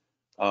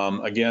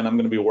 Again, I'm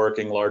going to be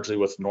working largely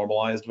with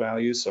normalized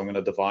values, so I'm going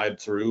to divide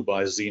through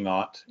by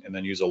Z0 and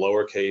then use a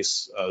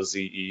lowercase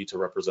ze to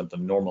represent the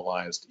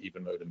normalized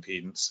even mode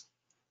impedance,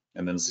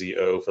 and then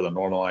ZO for the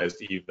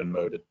normalized even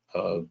mode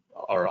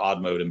or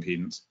odd mode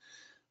impedance.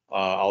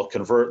 I'll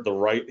convert the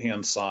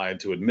right-hand side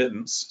to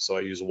admittance, so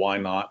I use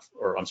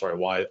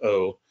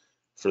YO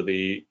for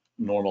the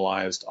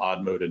normalized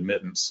odd mode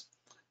admittance.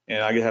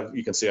 And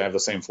you can see I have the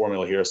same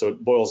formula here, so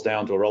it boils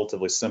down to a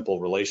relatively simple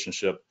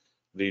relationship.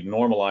 The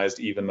normalized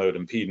even mode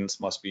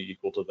impedance must be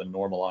equal to the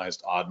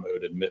normalized odd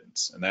mode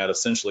admittance. And that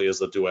essentially is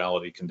the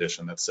duality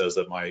condition that says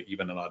that my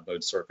even and odd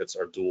mode circuits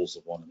are duals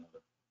of one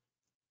another.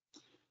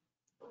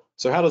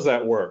 So how does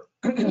that work?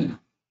 I'm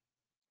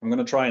going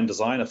to try and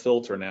design a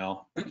filter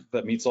now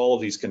that meets all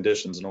of these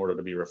conditions in order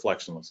to be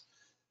reflectionless.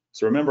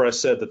 So remember I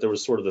said that there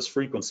was sort of this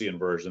frequency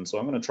inversion. So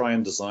I'm going to try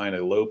and design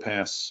a low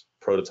pass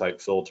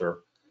prototype filter.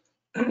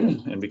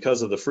 And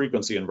because of the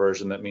frequency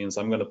inversion, that means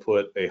I'm going to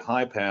put a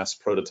high pass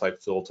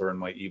prototype filter in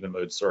my even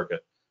mode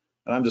circuit.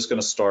 And I'm just going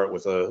to start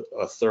with a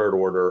third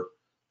order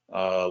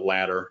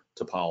ladder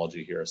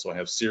topology here. So I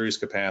have series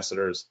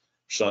capacitors,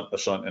 a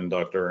shunt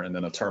inductor, and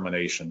then a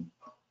termination.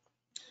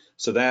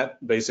 So that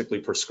basically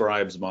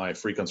prescribes my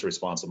frequency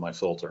response of my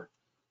filter.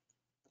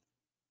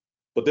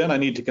 But then I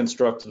need to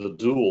construct the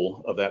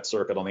dual of that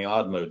circuit on the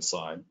odd mode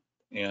side.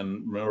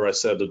 And remember I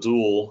said the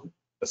dual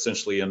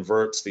essentially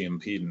inverts the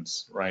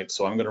impedance, right?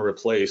 So I'm going to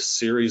replace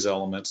series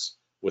elements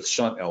with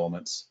shunt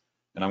elements,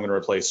 and I'm going to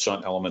replace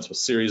shunt elements with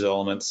series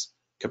elements,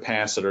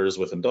 capacitors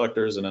with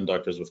inductors, and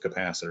inductors with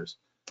capacitors.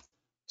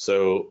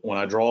 So when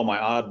I draw my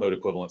odd mode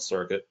equivalent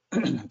circuit,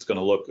 it's going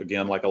to look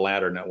again like a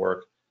ladder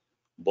network,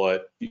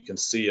 but you can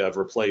see I've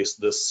replaced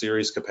this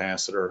series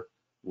capacitor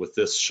with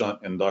this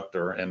shunt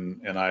inductor,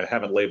 and I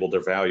haven't labeled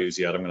their values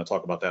yet. I'm going to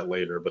talk about that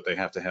later, but they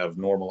have to have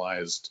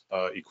normalized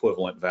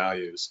equivalent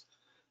values.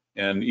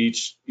 And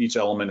each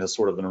element has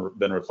sort of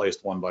been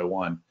replaced one by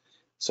one.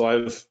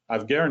 So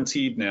I've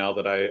guaranteed now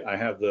that I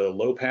have the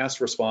low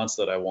pass response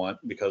that I want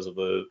because of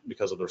the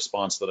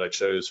response that I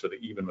chose for the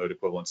even mode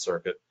equivalent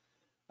circuit.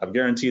 I've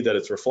guaranteed that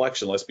it's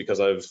reflectionless because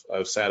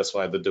I've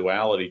satisfied the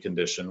duality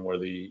condition where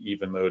the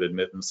even mode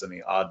admittance and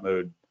the odd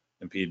mode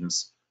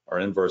impedance are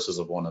inverses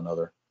of one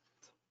another.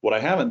 What I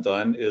haven't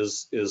done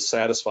is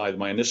satisfied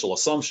my initial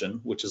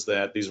assumption, which is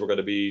that these were going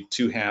to be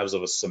two halves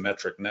of a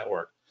symmetric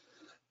network.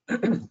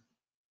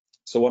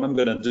 So what I'm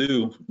going to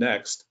do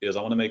next is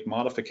I want to make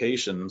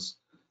modifications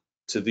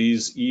to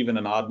these even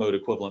and odd mode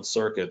equivalent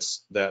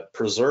circuits that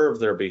preserve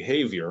their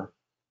behavior,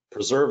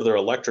 preserve their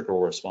electrical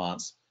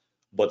response,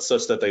 but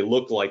such that they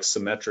look like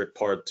symmetric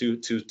two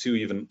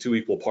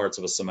equal parts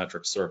of a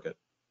symmetric circuit.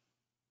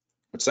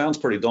 It sounds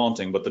pretty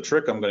daunting, but the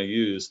trick I'm going to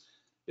use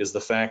is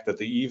the fact that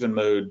the even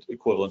mode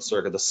equivalent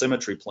circuit, the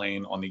symmetry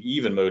plane on the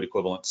even mode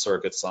equivalent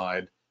circuit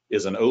side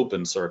is an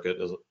open circuit,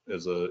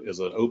 is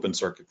an open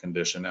circuit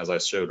condition, as I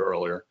showed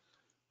earlier,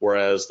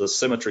 whereas the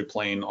symmetry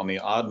plane on the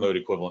odd mode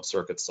equivalent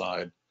circuit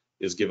side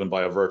is given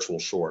by a virtual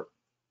short.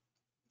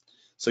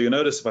 So you'll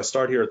notice if I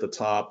start here at the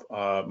top,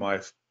 on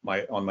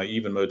my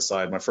even mode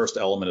side, my first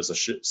element is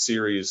a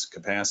series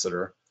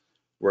capacitor,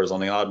 whereas on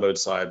the odd mode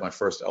side, my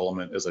first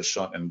element is a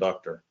shunt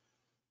inductor.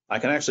 I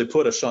can actually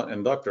put a shunt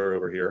inductor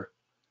over here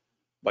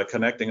by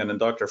connecting an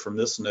inductor from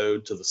this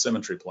node to the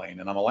symmetry plane.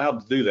 And I'm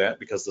allowed to do that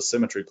because the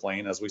symmetry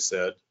plane, as we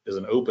said, is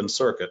an open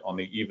circuit on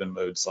the even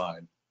mode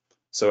side.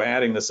 So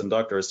adding this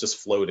inductor is just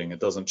floating.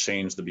 It doesn't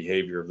change the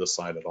behavior of this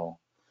side at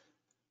all.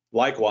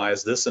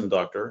 Likewise, this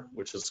inductor,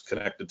 which is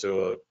connected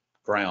to a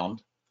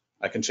ground,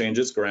 I can change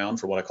its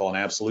ground from what I call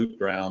an absolute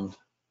ground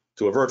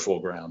to a virtual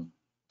ground.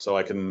 So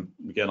I can,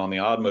 again, on the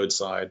odd mode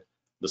side,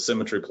 the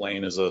symmetry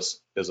plane is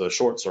a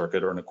short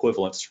circuit or an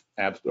equivalent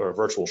or a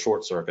virtual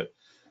short circuit.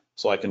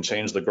 So I can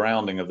change the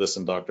grounding of this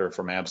inductor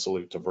from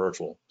absolute to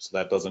virtual. So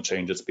that doesn't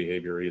change its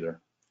behavior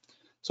either.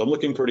 So I'm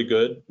looking pretty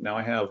good. Now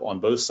I have on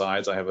both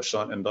sides, I have a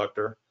shunt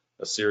inductor,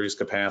 a series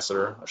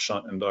capacitor, a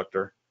shunt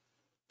inductor.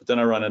 But then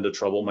I run into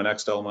trouble. My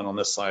next element on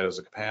this side is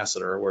a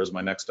capacitor, whereas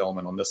my next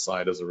element on this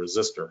side is a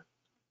resistor.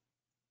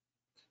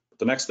 But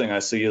the next thing I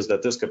see is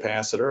that this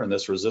capacitor and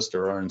this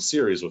resistor are in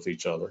series with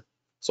each other.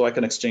 So I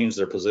can exchange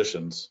their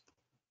positions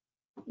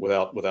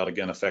without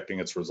again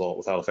affecting its result,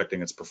 without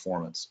affecting its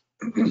performance.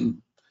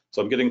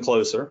 So I'm getting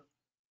closer.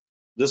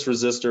 This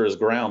resistor is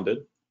grounded,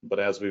 but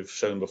as we've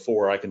shown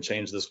before, I can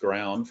change this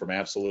ground from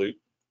absolute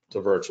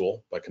to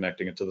virtual by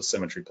connecting it to the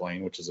symmetry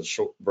plane, which is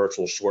a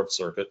virtual short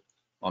circuit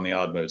on the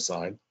odd mode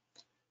side.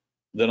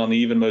 Then on the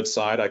even mode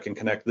side, I can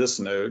connect this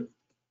node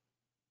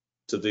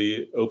to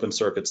the open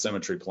circuit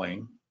symmetry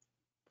plane.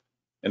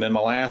 And then my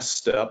last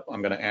step,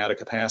 I'm going to add a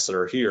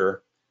capacitor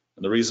here.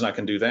 And the reason I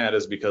can do that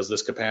is because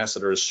this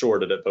capacitor is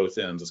shorted at both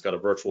ends. It's got a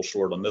virtual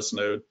short on this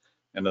node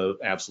and an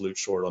absolute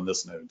short on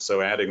this node.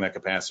 So adding that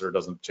capacitor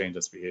doesn't change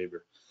its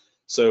behavior.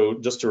 So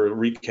just to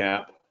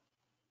recap,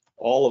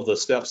 all of the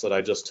steps that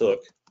I just took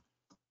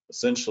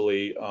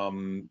essentially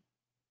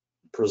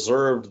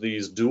preserved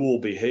these dual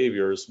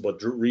behaviors, but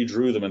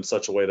redrew them in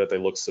such a way that they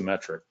look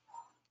symmetric.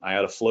 I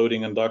had a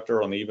floating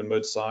inductor on the even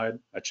mode side.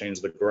 I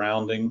changed the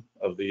grounding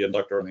of the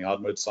inductor on the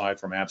odd mode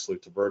side from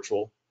absolute to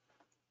virtual.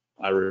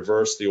 I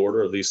reversed the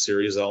order of these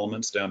series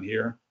elements down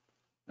here.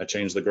 I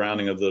changed the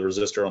grounding of the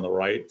resistor on the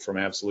right from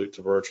absolute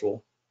to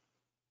virtual.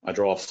 I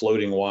draw a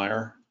floating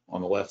wire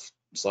on the left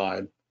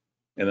side,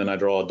 and then I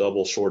draw a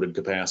double shorted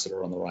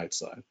capacitor on the right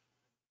side.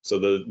 So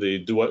the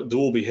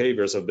dual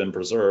behaviors have been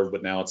preserved,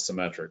 but now it's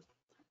symmetric.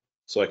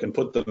 So I can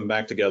put them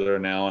back together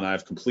now, and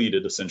I've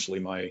completed essentially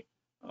my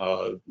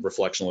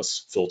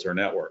reflectionless filter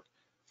network.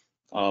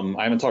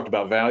 I haven't talked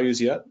about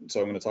values yet, so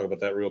I'm going to talk about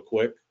that real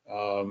quick.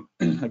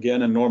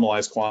 Again, in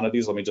normalized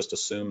quantities, let me just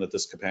assume that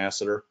this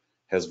capacitor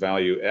has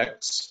value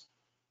X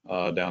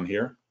down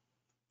here.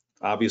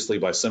 Obviously,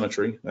 by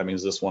symmetry, that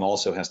means this one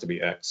also has to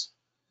be X.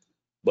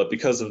 But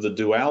because of the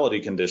duality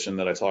condition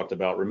that I talked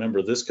about,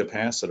 remember this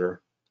capacitor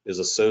is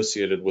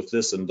associated with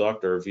this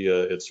inductor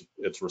via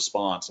its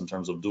response in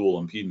terms of dual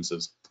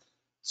impedances.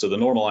 So the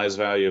normalized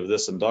value of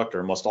this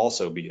inductor must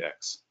also be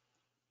X,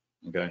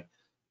 okay?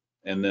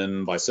 And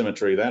then by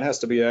symmetry, that has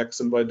to be X,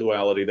 and by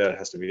duality, that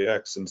has to be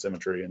X, and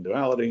symmetry and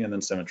duality, and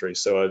then symmetry.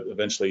 So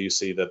eventually you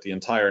see that the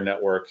entire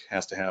network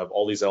has to have,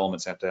 all these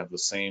elements have to have the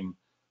same,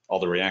 all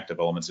the reactive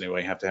elements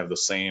anyway, have to have the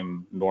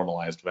same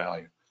normalized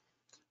value.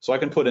 So I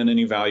can put in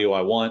any value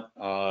I want.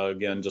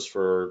 Again, just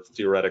for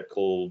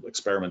theoretical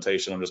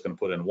experimentation, I'm just going to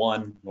put in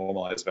 1,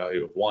 normalized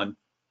value of 1.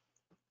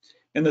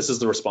 And this is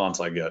the response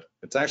I get.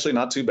 It's actually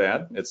not too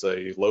bad. It's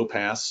a low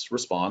pass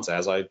response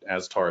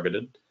as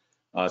targeted.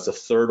 It's a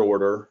third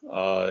order,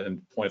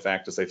 in point of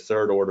fact, it's a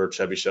third order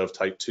Chebyshev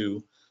type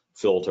 2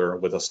 filter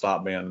with a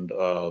stop band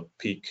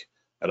peak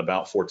at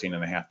about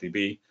 14.5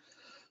 dB.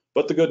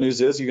 But the good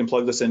news is you can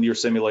plug this into your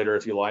simulator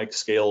if you like,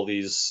 scale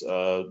these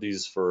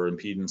for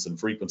impedance and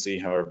frequency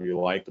however you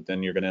like, but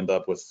then you're going to end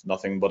up with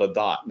nothing but a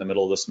dot in the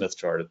middle of the Smith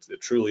chart.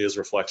 It truly is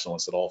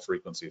reflectionless at all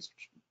frequencies.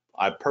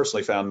 I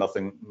personally found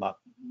nothing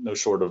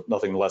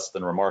less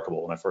than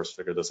remarkable when I first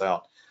figured this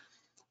out.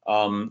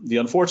 The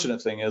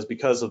unfortunate thing is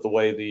because of the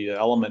way the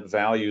element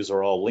values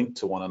are all linked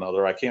to one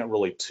another, I can't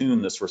really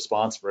tune this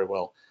response very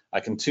well.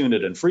 I can tune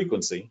it in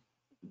frequency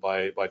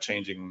by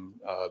changing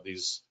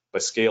these by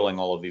scaling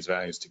all of these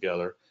values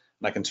together.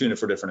 And I can tune it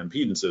for different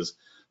impedances,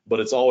 but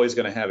it's always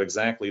going to have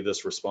exactly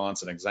this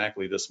response and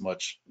exactly this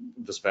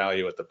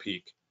value at the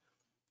peak.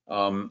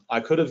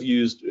 I could have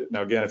used,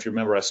 now again, if you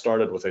remember, I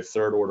started with a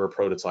third order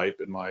prototype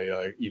in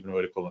my even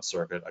mode equivalent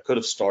circuit. I could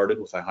have started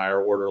with a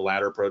higher order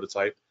ladder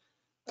prototype,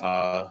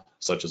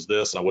 such as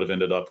this. I would have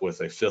ended up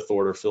with a fifth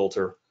order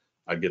filter.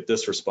 I'd get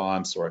this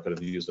response, or I could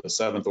have used a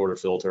seventh order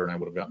filter and I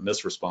would have gotten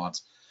this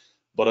response.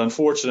 But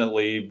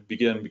unfortunately,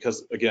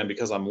 because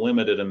I'm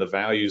limited in the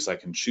values I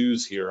can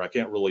choose here, I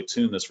can't really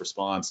tune this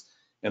response.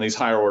 And these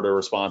higher order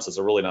responses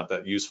are really not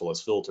that useful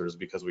as filters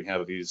because we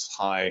have these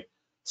high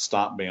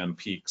stop band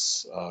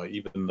peaks.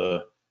 Even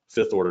the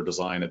fifth order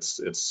design,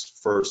 its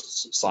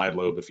first side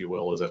lobe, if you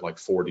will, is at like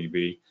 4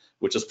 dB,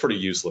 which is pretty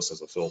useless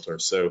as a filter.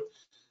 So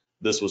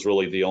this was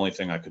really the only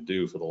thing I could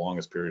do for the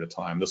longest period of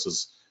time.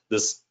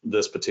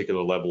 This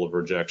particular level of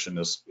rejection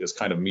is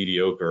kind of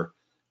mediocre,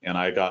 and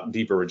I got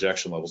deeper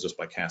rejection levels just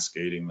by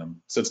cascading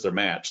them. Since they're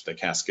matched, they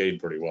cascade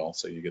pretty well,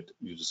 so you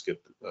just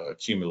get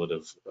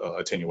cumulative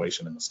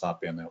attenuation in the stop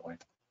band that way.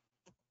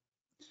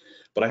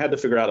 But I had to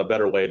figure out a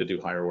better way to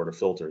do higher order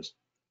filters.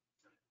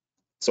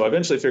 So I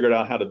eventually figured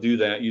out how to do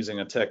that using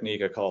a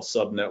technique I call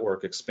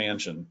subnetwork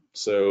expansion.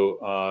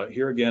 So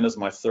here again is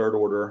my third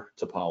order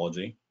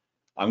topology.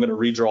 I'm going to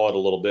redraw it a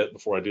little bit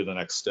before I do the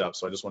next step.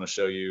 So I just want to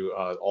show you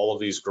all of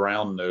these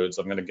ground nodes.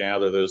 I'm going to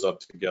gather those up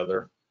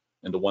together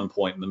into one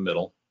point in the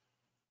middle.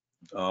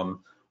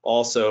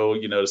 Also,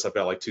 you notice I've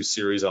got like two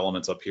series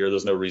elements up here.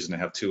 There's no reason to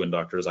have two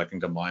inductors. I can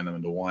combine them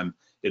into one.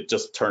 It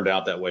just turned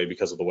out that way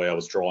because of the way I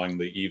was drawing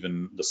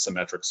the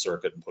symmetric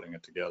circuit and putting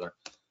it together.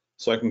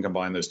 So I can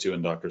combine those two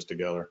inductors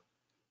together.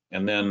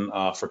 And then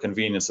for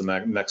convenience in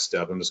that next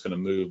step, I'm just going to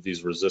move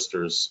these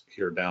resistors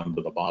here down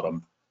to the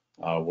bottom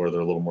where they're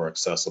a little more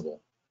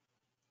accessible.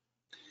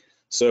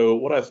 So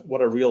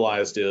what I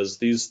realized is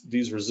these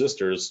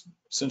resistors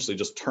essentially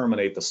just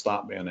terminate the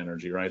stop band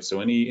energy, right?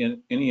 So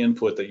any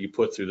input that you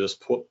put through this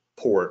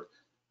port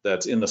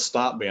that's in the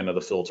stop band of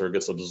the filter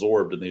gets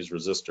absorbed in these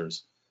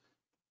resistors.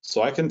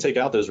 So I can take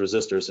out those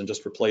resistors and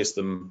just replace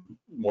them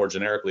more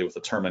generically with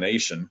a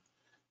termination.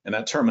 And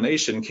that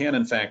termination can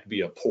in fact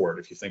be a port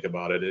if you think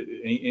about it.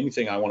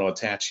 Anything I want to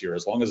attach here,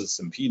 as long as it's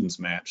impedance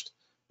matched,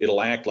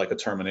 it'll act like a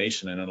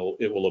termination and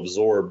it will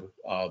absorb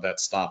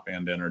that stop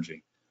band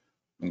energy.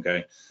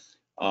 Okay.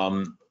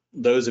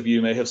 Those of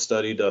you may have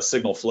studied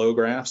signal flow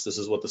graphs. This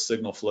is what the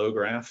signal flow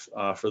graph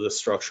for this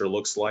structure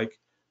looks like,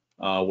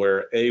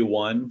 where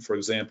A1, for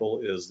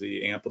example, is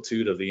the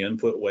amplitude of the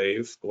input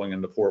wave going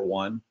into port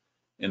 1,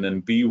 and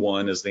then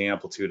B1 is the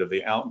amplitude of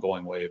the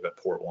outgoing wave at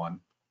port 1.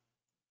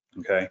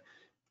 Okay.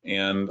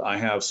 And I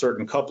have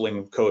certain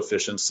coupling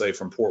coefficients, say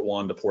from port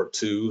 1 to port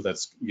 2,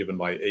 that's given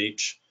by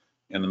H,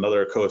 and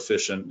another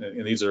coefficient,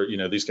 and these are,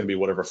 these can be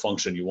whatever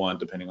function you want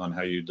depending on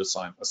how you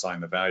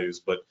assign the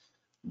values, but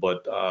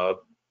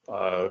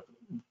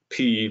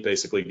P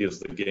basically gives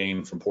the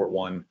gain from port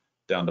 1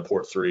 down to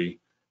port 3,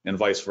 and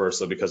vice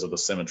versa because of the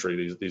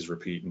symmetry, these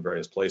repeat in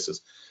various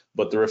places.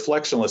 But the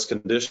reflectionless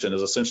condition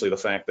is essentially the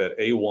fact that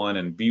A1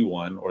 and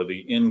B1, or the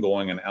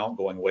ingoing and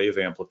outgoing wave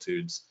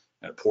amplitudes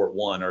at port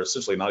 1, are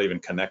essentially not even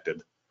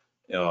connected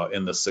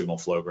in the signal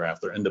flow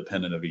graph. They're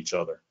independent of each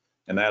other.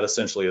 And that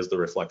essentially is the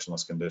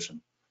reflectionless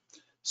condition.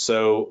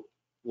 So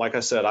like I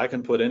said, I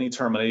can put any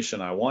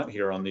termination I want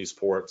here on these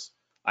ports.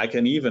 I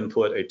can even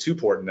put a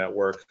two-port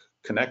network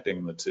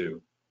connecting the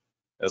two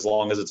as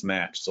long as it's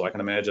matched. So I can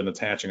imagine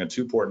attaching a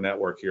two-port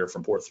network here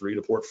from port 3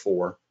 to port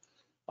 4.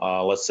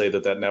 Let's say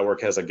that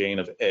network has a gain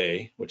of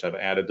A, which I've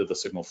added to the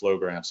signal flow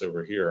graphs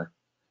over here.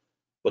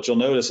 But you'll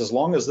notice as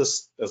long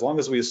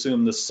as we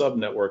assume this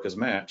subnetwork is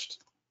matched,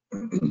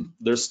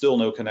 there's still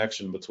no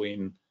connection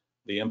between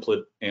the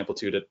input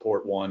amplitude at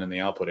port 1 and the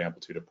output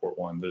amplitude at port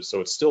 1.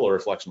 So it's still a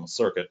reflectionless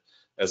circuit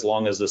as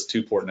long as this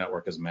two-port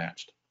network is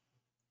matched.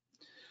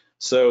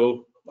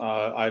 So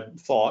I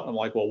thought, I'm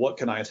like, well, what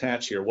can I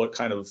attach here? What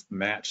kind of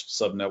matched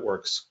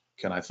subnetworks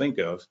can I think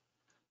of?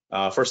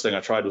 First thing I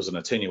tried was an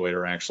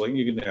attenuator, actually.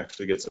 You can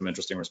actually get some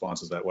interesting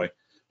responses that way.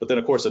 But then,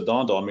 of course, it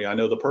dawned on me, I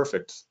know the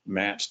perfect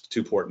matched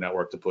two-port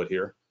network to put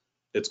here.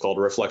 It's called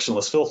a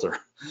reflectionless filter.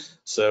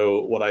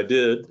 So what I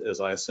did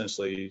is I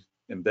essentially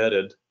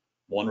embedded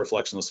one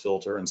reflectionless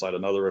filter inside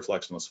another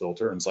reflectionless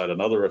filter inside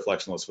another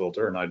reflectionless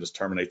filter, and I just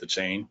terminate the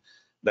chain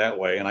that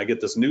way, and I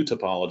get this new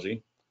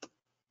topology.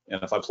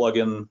 And if I plug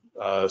in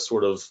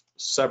sort of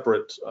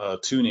separate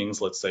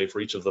tunings, let's say, for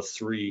each of the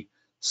three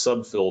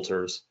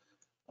subfilters,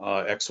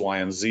 X, Y,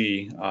 and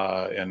Z,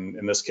 and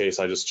in this case,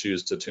 I just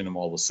choose to tune them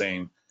all the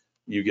same,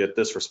 you get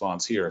this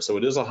response here. So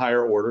it is a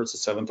higher order, it's a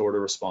seventh order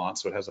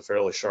response, so it has a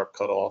fairly sharp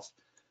cutoff.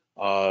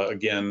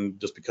 Again,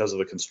 just because of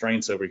the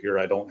constraints over here,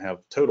 I don't have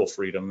total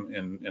freedom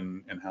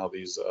in how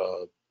these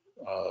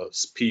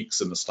peaks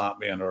in the stop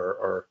band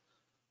are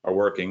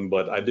working,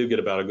 but I do get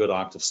about a good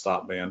octave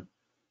stop band.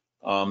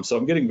 So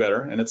I'm getting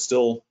better, and it's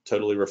still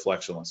totally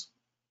reflectionless.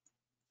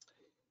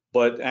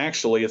 but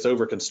actually it's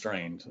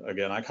over-constrained.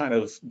 Again, I kind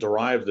of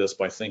derived this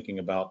by thinking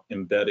about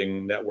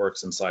embedding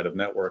networks inside of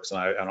networks, and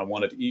I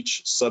wanted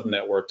each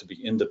subnetwork to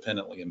be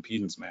independently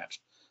impedance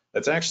matched.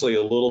 That's actually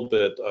a little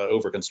bit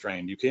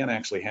over-constrained. You can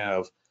actually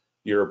have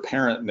your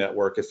parent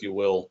network, if you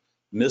will,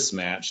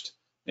 mismatched,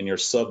 and your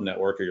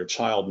subnetwork or your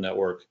child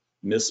network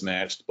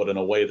mismatched, but in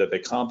a way that they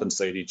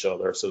compensate each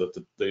other so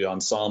that the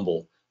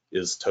ensemble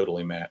is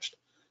totally matched.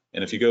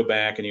 And if you go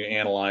back and you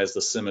analyze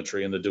the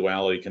symmetry and the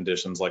duality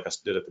conditions like I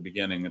did at the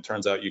beginning, it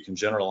turns out you can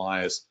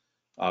generalize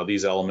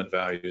these element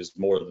values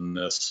more than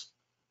this.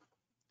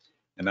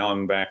 And now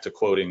I'm back to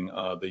quoting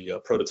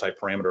the prototype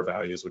parameter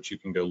values, which you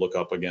can go look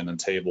up again in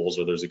tables,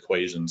 or there's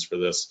equations for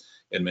this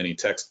in many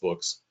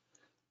textbooks.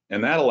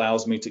 And that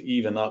allows me to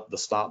even up the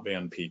stop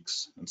band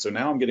peaks. And so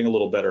now I'm getting a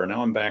little better.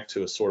 Now I'm back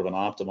to a sort of an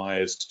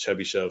optimized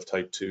Chebyshev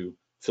type 2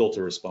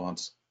 filter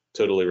response,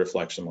 totally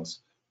reflectionless.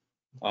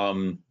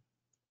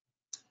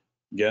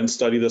 Again,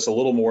 study this a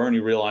little more and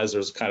you realize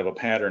there's kind of a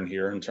pattern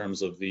here in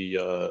terms of the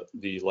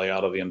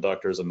layout of the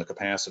inductors and the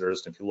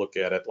capacitors. And if you look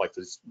at it like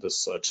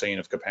this chain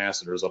of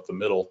capacitors up the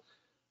middle,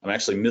 I'm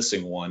actually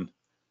missing one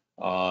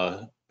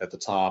at the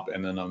top,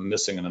 and then I'm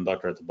missing an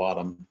inductor at the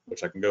bottom,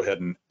 which I can go ahead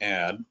and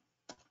add.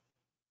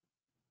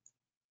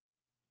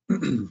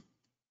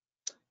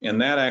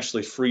 And that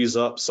actually frees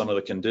up some of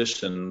the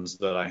conditions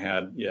that I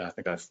had. Yeah, I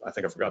think I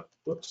forgot.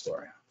 Whoops,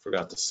 sorry,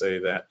 forgot to say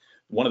that.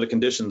 One of the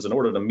conditions in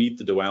order to meet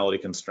the duality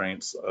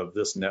constraints of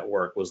this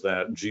network was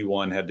that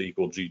G1 had to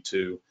equal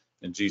G2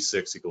 and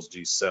G6 equals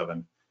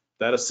G7.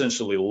 That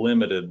essentially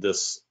limited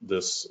this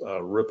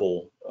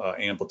ripple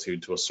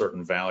amplitude to a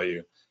certain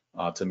value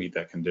to meet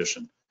that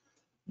condition.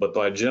 But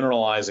by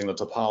generalizing the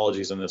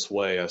topologies in this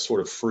way, I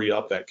sort of free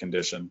up that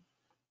condition,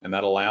 and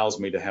that allows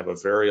me to have a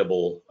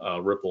variable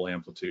ripple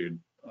amplitude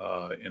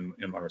in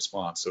my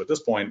response. So at this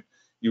point,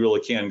 you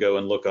really can go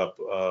and look up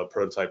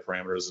prototype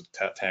parameters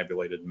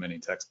tabulated in many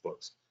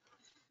textbooks.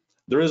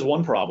 There is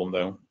one problem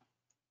though,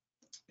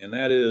 and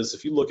that is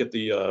if you look at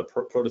the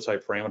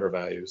prototype parameter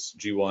values,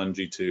 G1,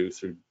 G2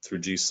 through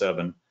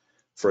G7,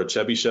 for a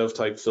Chebyshev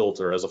type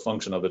filter as a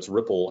function of its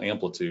ripple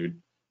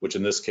amplitude, which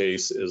in this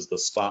case is the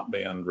stop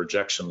band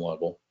rejection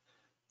level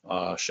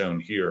shown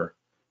here,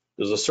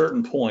 there's a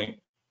certain point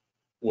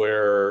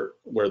where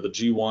the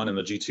G1 and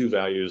the G2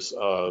 values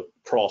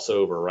cross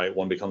over, right?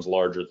 One becomes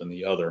larger than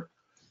the other.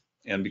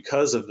 And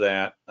because of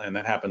that, and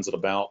that happens at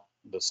about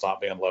the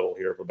stop band level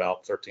here of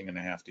about 13.5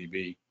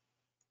 dB,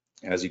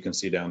 as you can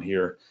see down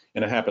here,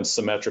 and it happens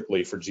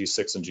symmetrically for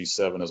G6 and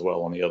G7 as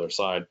well on the other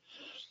side.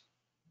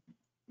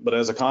 But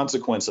as a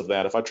consequence of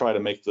that, if I try to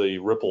make the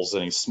ripples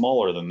any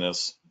smaller than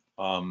this,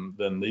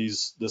 then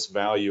this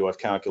value I've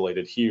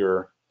calculated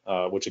here,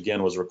 which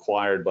again was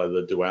required by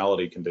the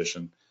duality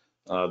condition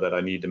that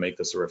I need to make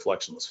this a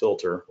reflectionless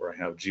filter, where I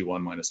have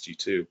G1 minus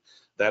G2,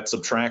 that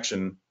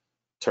subtraction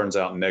turns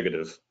out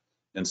negative.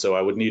 And so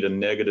I would need a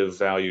negative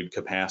valued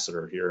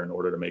capacitor here in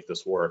order to make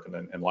this work.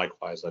 And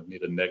likewise, I'd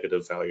need a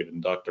negative valued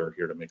inductor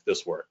here to make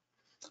this work.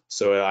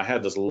 So I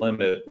had this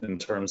limit in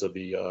terms of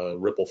the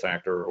ripple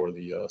factor or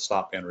the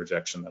stop band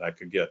rejection that I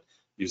could get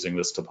using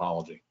this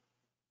topology.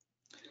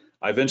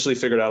 I eventually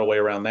figured out a way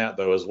around that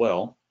though as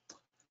well,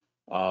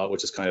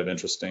 which is kind of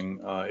interesting.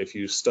 If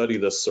you study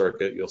this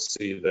circuit, you'll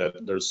see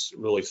that there's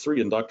really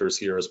 3 inductors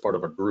here as part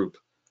of a group.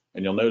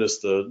 And you'll notice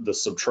the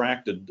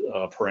subtracted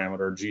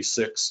parameter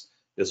G6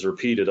 is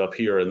repeated up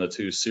here in the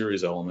 2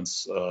 series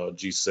elements,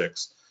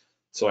 G6.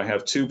 So I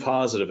have 2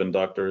 positive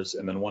inductors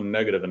and then 1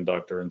 negative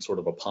inductor in sort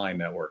of a pi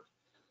network.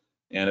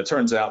 And it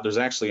turns out there's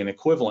actually an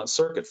equivalent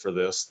circuit for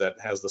this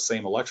that has the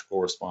same electrical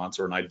response,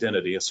 or an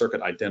identity, a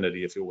circuit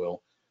identity, if you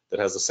will,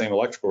 that has the same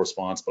electrical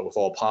response, but with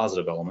all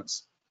positive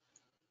elements.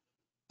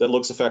 That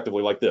looks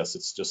effectively like this.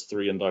 It's just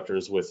 3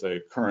 inductors with a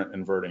current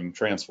inverting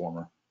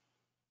transformer,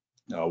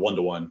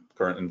 1-to-1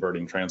 current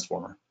inverting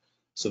transformer.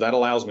 So that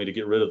allows me to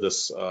get rid of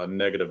this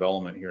negative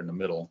element here in the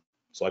middle.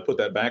 So I put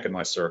that back in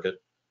my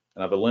circuit,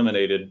 and I've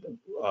eliminated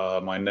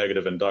my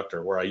negative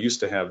inductor, where I used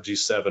to have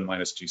G7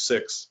 minus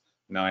G6.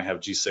 Now I have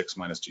G6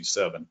 minus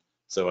G7.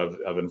 So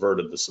I've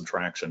inverted the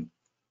subtraction.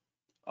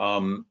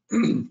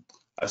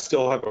 I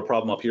still have a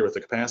problem up here with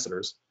the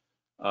capacitors.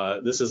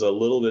 This is a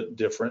little bit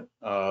different,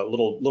 a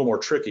little more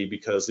tricky,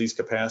 because these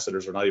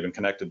capacitors are not even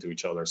connected to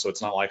each other. So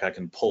it's not like I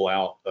can pull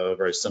out a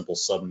very simple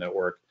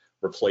subnetwork,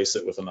 replace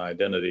it with an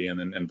identity, and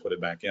then put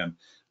it back in.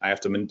 I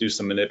have to do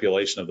some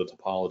manipulation of the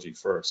topology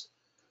first.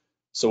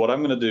 So what I'm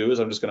going to do is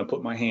I'm just going to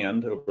put my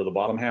hand over the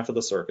bottom half of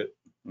the circuit,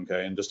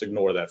 okay, and just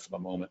ignore that for the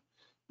moment.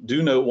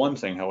 Do note one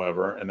thing,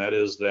 however, and that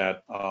is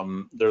that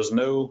there's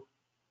no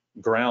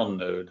ground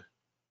node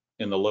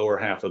in the lower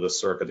half of the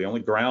circuit. The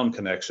only ground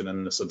connection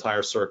in this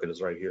entire circuit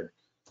is right here.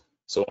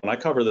 So when I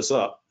cover this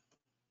up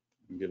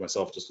and give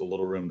myself just a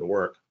little room to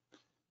work,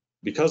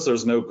 because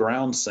there's no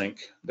ground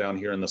sink down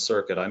here in the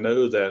circuit, I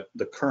know that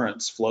the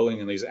currents flowing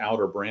in these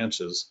outer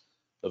branches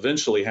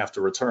eventually have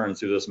to return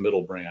through this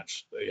middle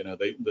branch. You know,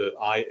 the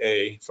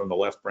IA from the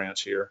left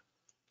branch here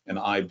and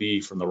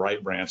IB from the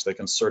right branch, they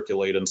can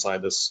circulate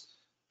inside this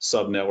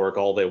subnetwork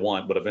all they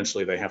want, but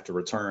eventually they have to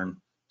return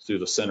through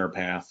the center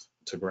path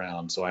to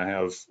ground. So I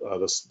have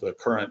the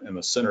current in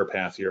the center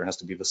path here has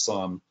to be the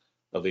sum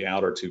of the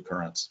outer two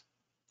currents.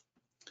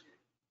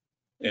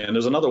 And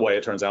there's another way,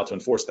 it turns out, to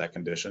enforce that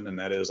condition, and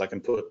that is I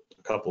can put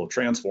a couple of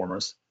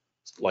transformers,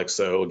 like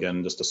so,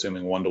 again, just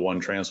assuming one-to-one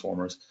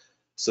transformers,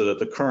 so that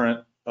the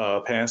current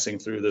passing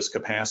through this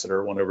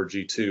capacitor, 1 over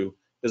G2,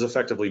 is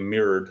effectively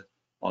mirrored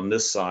on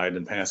this side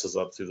and passes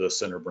up through the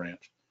center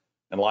branch.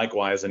 And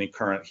likewise, any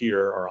current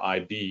here, or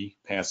IB,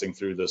 passing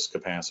through this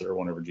capacitor,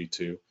 1 over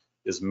G2,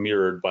 is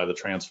mirrored by the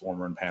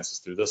transformer and passes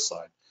through this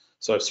side.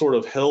 So I've sort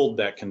of held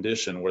that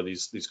condition where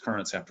these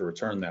currents have to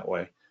return that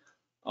way.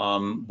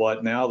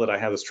 But now that I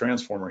have this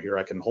transformer here,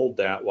 I can hold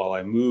that while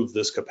I move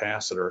this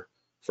capacitor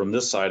from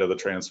this side of the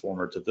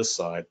transformer to this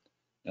side,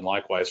 and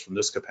likewise from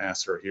this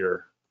capacitor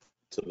here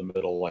to the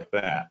middle like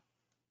that.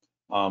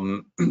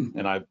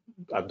 And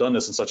I've done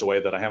this in such a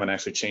way that I haven't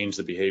actually changed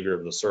the behavior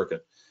of the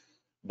circuit.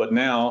 But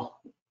now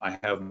I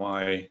have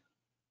my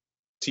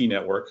T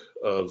network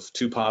of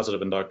two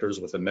positive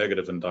inductors with a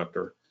negative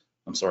inductor.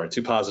 I'm sorry,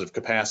 two positive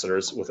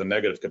capacitors with a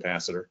negative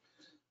capacitor,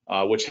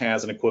 which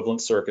has an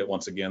equivalent circuit,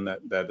 once again,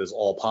 that is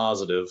all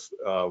positive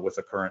with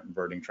a current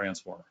inverting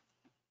transformer.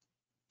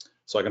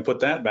 So I can put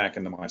that back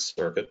into my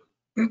circuit,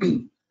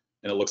 and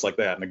it looks like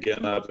that. And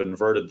again, I've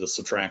inverted the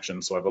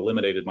subtraction, so I've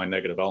eliminated my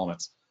negative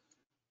elements.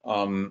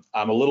 I'm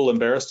a little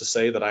embarrassed to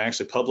say that I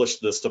actually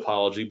published this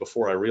topology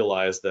before I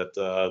realized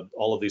that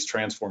all of these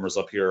transformers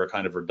up here are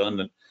kind of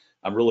redundant.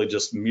 I'm really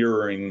just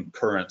mirroring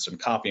currents and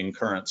copying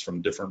currents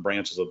from different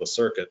branches of the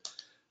circuit.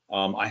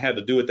 I had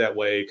to do it that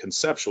way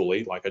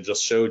conceptually, like I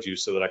just showed you,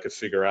 so that I could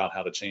figure out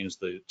how to change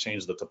the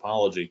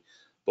topology.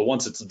 But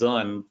once it's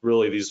done,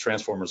 really these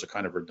transformers are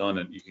kind of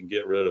redundant. You can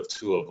get rid of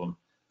two of them,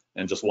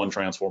 and just one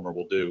transformer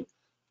will do,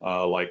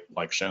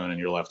 like shown, and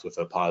you're left with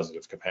a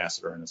positive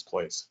capacitor in its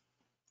place.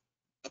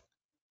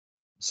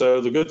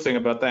 So the good thing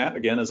about that,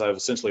 again, is I've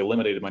essentially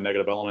eliminated my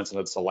negative elements, and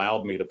it's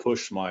allowed me to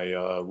push my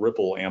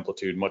ripple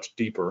amplitude much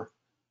deeper.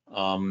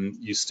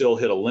 You still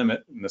hit a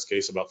limit, in this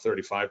case about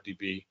 35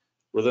 dB,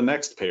 where the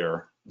next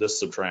pair, this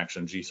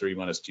subtraction, G3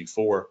 minus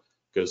G4,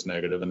 goes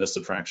negative, and this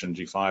subtraction,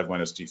 G5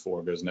 minus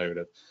G4, goes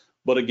negative.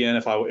 But again,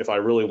 if I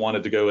really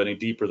wanted to go any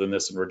deeper than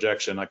this in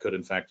rejection, I could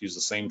in fact use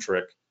the same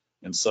trick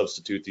and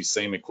substitute these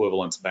same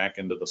equivalents back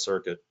into the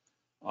circuit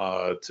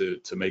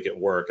to make it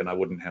work, and I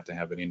wouldn't have to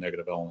have any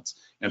negative elements.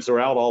 And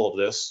throughout all of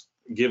this,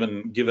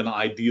 given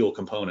ideal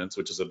components,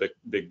 which is a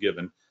big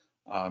given,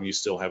 you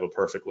still have a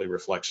perfectly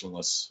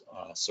reflectionless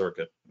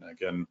circuit. And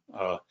again,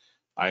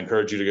 I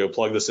encourage you to go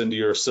plug this into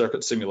your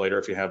circuit simulator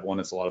if you have one.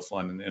 It's a lot of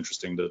fun and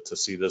interesting to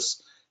see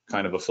this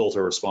kind of a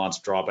filter response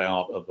drop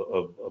out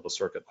of a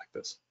circuit like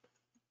this.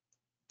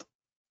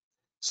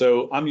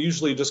 So I'm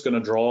usually just going to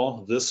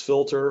draw this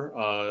filter,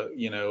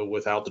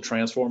 without the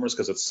transformers,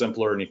 because it's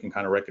simpler and you can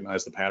kind of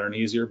recognize the pattern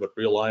easier. But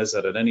realize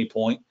that at any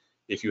point,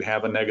 if you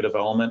have a negative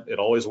element, it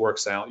always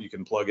works out. You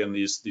can plug in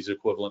these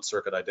equivalent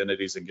circuit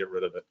identities and get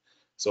rid of it.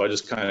 So I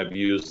just kind of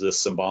use this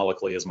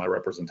symbolically as my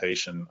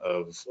representation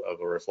of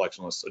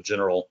a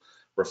general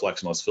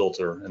reflectionless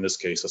filter, in this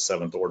case, a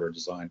 7th order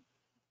design.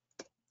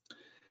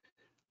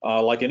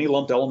 Like any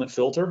lumped element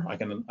filter, I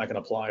can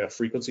apply a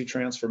frequency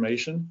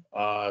transformation.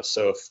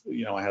 So if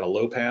I had a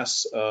low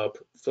pass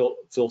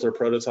filter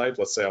prototype,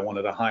 let's say I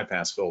wanted a high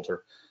pass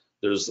filter.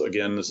 This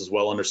is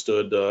well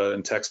understood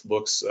in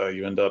textbooks.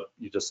 You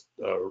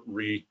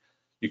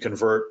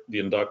convert the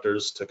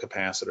inductors to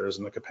capacitors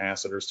and the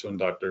capacitors to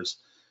inductors,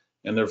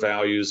 and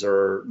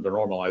their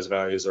normalized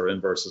values are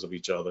inverses of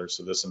each other.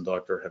 So this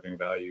inductor having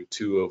value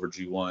 2 over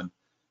G1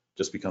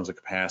 just becomes a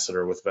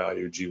capacitor with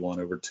value G1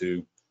 over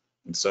 2.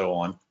 And so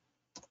on.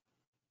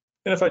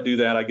 And if I do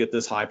that, I get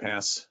this high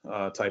pass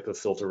type of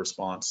filter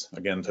response,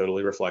 again,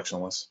 totally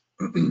reflectionless.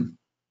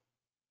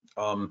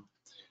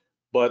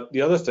 But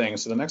the other thing,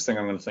 so the next thing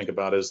I'm going to think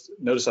about is,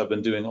 notice I've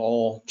been doing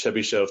all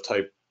Chebyshev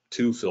type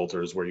 2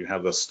 filters where you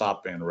have the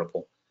stop band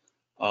ripple.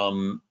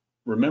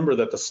 Remember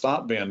that the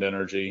stop band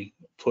energy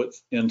put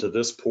into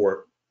this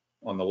port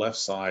on the left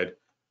side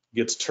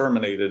gets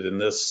terminated in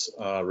this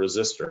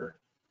resistor.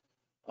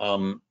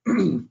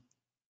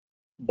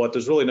 But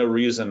there's really no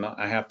reason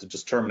I have to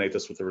just terminate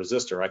this with a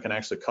resistor. I can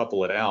actually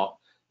couple it out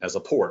as a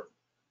port,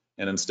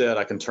 and instead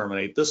I can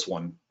terminate this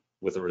one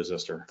with a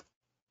resistor.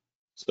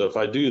 So if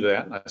I do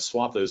that, and I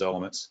swap those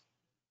elements,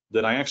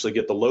 then I actually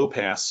get the low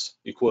pass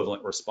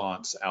equivalent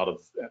response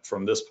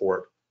from this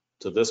port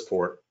to this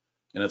port,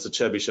 and it's a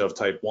Chebyshev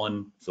type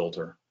 1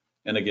 filter,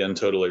 and again,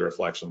 totally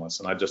reflectionless.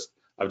 And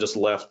I've just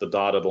left the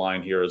dotted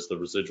line here as the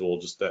residual,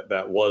 just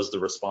that was the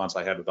response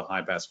I had with the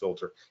high pass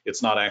filter.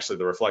 It's not actually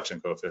the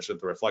reflection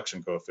coefficient. The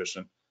reflection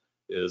coefficient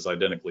is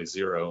identically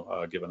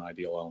 0 given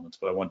ideal elements.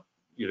 But I want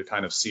you to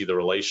kind of see the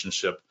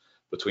relationship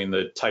between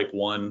the type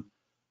 1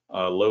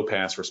 low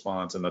pass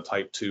response and the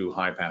type 2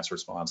 high pass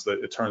response.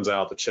 It turns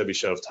out the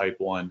Chebyshev type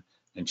 1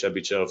 and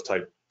Chebyshev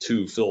type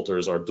 2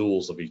 filters are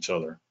duals of each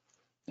other.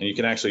 And you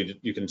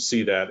can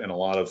see that in a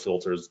lot of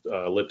filters.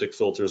 Elliptic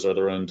filters are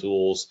their own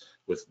duals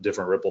with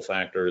different ripple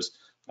factors.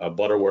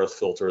 Butterworth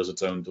filter is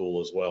its own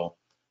dual as well,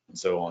 and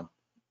so on.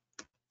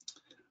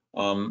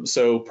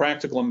 So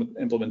practical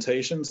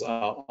implementations,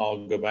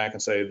 I'll go back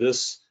and say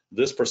this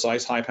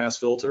precise high-pass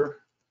filter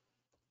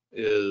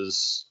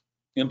is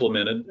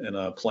implemented in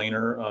a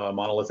planar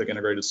monolithic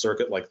integrated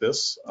circuit like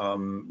this.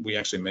 We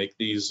actually make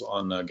these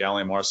on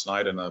gallium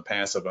arsenide in a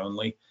passive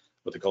only,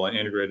 what they call an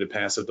integrated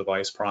passive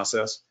device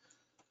process,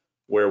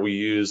 where we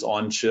use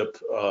on-chip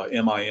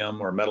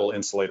MIM or metal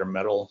insulator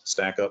metal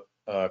stack-up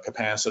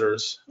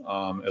capacitors,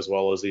 as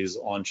well as these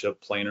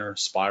on-chip planar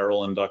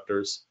spiral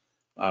inductors.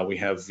 We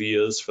have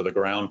vias for the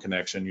ground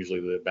connection. Usually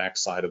the back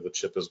side of the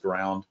chip is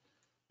ground.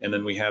 And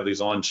then we have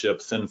these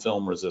on-chip thin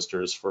film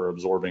resistors for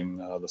absorbing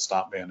the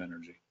stop band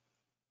energy.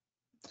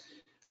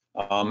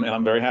 And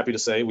I'm very happy to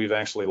say we've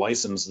actually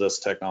licensed this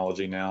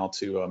technology now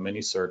to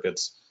Mini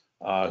Circuits,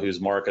 who's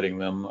marketing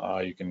them.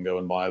 You can go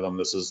and buy them.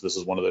 This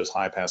is one of those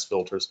high-pass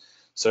filters.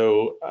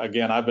 So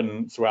again, I've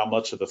been, throughout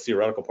much of the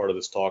theoretical part of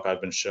this talk,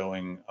 I've been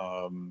showing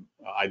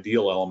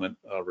ideal element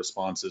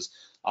responses.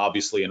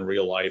 Obviously, in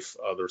real life,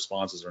 the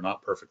responses are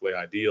not perfectly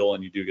ideal,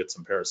 and you do get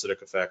some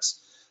parasitic effects.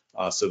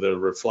 So the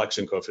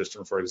reflection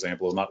coefficient, for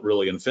example, is not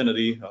really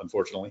infinity,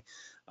 unfortunately,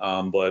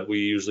 but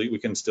we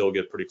can still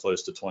get pretty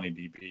close to 20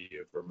 dB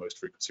for most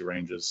frequency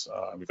ranges.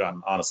 We've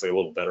gotten, honestly, a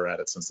little better at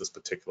it since this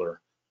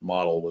particular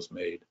model was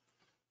made.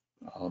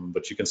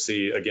 But you can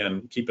see,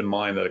 again, keep in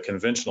mind that a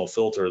conventional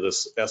filter,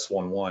 this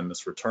S11,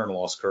 this return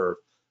loss curve,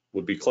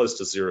 would be close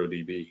to 0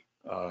 dB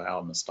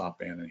out in the stop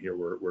band, and here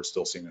we're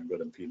still seeing a good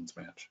impedance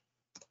match.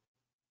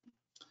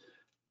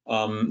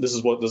 This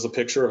is a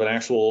picture of an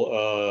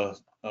actual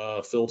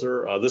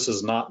filter. This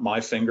is not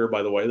my finger,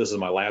 by the way. This is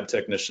my lab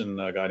technician,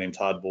 a guy named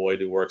Todd Boyd,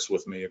 who works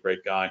with me, a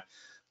great guy.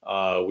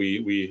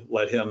 We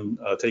let him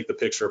take the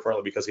picture,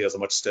 partly because he has a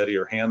much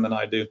steadier hand than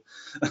I do.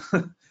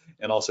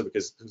 And also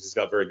because he's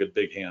got very good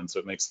big hands, so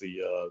it makes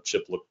the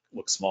chip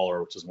look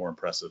smaller, which is more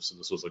impressive. So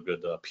this was a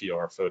good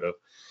PR photo.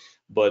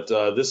 But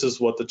this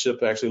is what the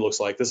chip actually looks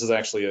like. This is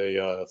actually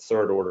a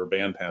third order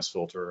bandpass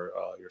filter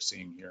you're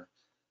seeing here.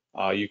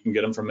 You can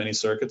get them from Mini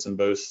Circuits in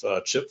both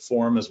chip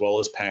form as well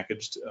as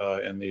packaged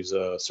in these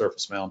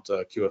surface mount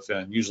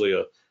QFN, usually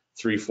a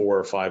 3, 4,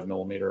 or 5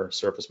 millimeter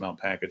surface mount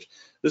package.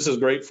 This is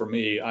great for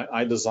me.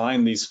 I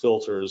designed these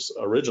filters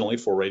originally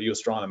for radio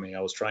astronomy.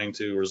 I was trying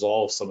to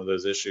resolve some of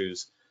those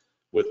issues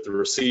with the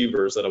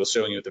receivers that I was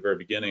showing you at the very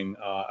beginning.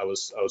 I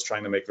was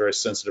trying to make very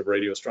sensitive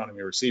radio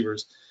astronomy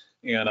receivers,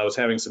 and I was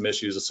having some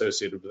issues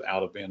associated with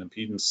out-of-band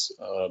impedance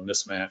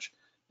mismatch.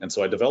 And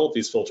so I developed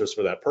these filters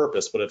for that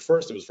purpose. But at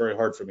first, it was very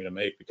hard for me to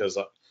make because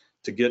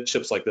to get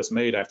chips like this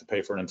made, I have to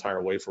pay for an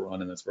entire wafer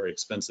run, and it's very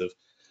expensive.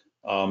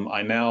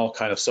 I now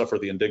kind of suffer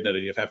the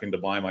indignity of having to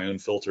buy my own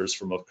filters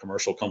from a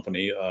commercial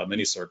company,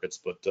 Mini Circuits,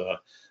 but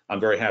I'm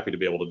very happy to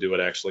be able to do it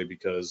actually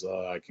because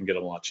I can get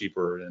them a lot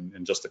cheaper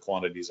in just the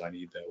quantities I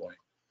need that way.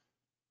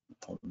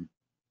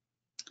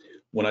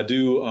 When I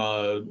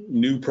do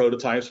new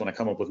prototypes, when I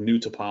come up with new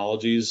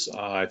topologies,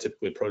 I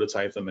typically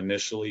prototype them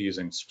initially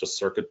using just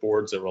circuit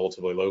boards at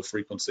relatively low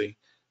frequency.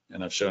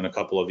 And I've shown a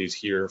couple of these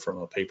here from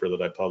a paper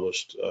that I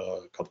published a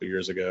couple of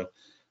years ago.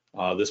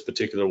 This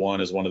particular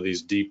one is one of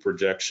these deep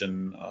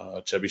rejection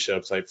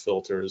Chebyshev type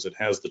filters. It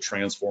has the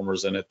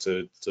transformers in it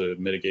to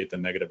mitigate the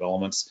negative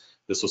elements.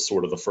 This was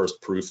sort of the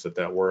first proof that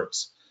that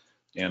works.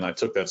 And I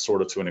took that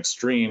sort of to an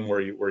extreme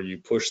where you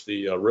push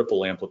the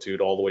ripple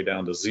amplitude all the way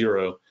down to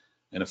 0,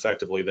 and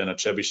effectively then a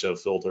Chebyshev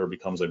filter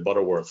becomes a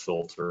Butterworth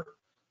filter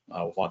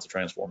with lots of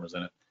transformers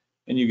in it.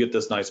 And you get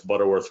this nice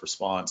Butterworth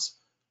response,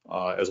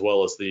 as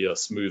well as the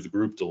smooth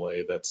group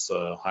delay that's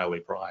highly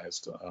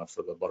prized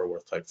for the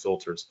Butterworth type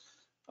filters.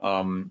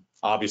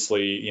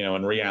 Obviously,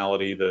 in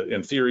reality,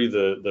 in theory,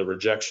 the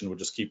rejection would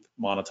just keep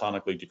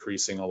monotonically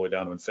decreasing all the way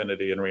down to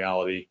infinity. In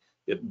reality,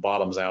 it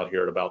bottoms out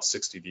here at about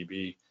 60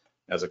 dB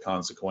as a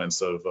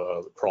consequence of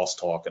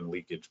crosstalk and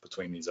leakage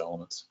between these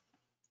elements.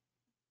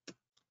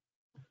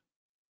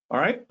 All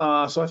right,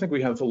 so I think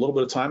we have a little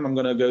bit of time. I'm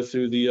going to go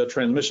through the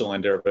transmission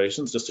line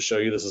derivations just to show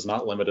you this is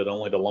not limited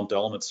only to lumped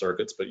element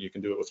circuits, but you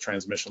can do it with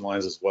transmission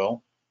lines as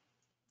well.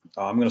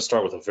 I'm going to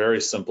start with a very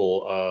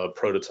simple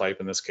prototype,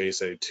 in this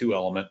case, a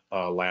 2-element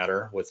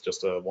ladder with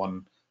just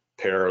one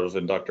pair of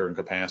inductor and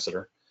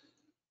capacitor.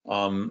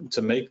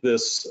 To make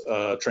this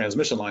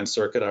transmission line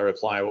circuit, I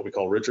apply what we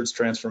call Richards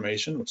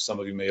transformation, which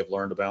some of you may have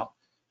learned about,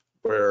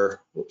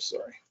 where,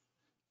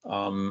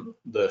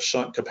 the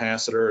shunt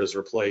capacitor is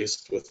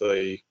replaced with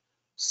a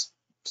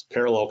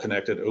parallel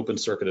connected open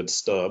circuited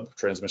stub,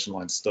 transmission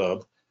line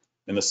stub,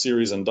 and the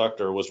series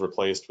inductor was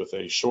replaced with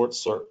a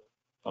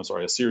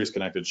series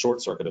connected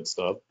short circuited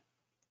stub.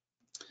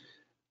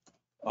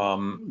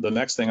 The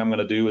next thing I'm going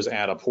to do is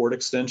add a port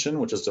extension,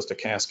 which is just a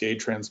cascade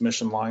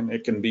transmission line.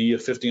 It can be a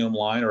 50 ohm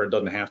line, or it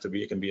doesn't have to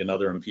be. It can be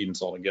another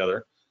impedance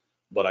altogether,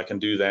 but I can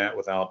do that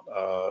without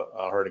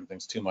hurting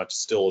things too much.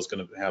 Still is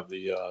going to have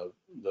the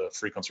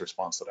frequency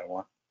response that I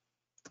want.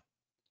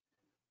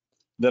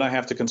 Then I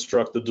have to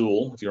construct the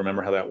dual, if you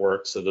remember how that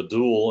works. So the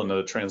dual in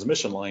the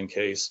transmission line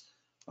case,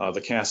 the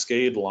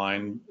cascade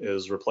line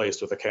is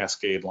replaced with a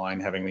cascade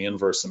line having the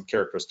inverse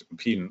characteristic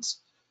impedance.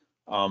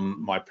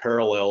 my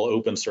parallel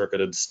open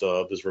circuited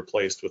stub is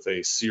replaced with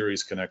a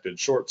series connected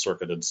short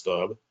circuited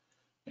stub,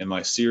 and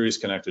my series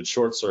connected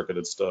short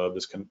circuited stub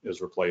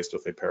is replaced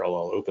with a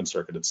parallel open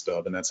circuited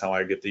stub, and that's how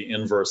I get the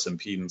inverse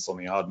impedance on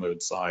the odd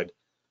mode side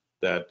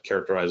that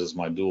characterizes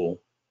my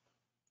dual.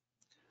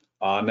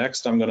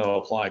 Next, I'm going to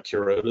apply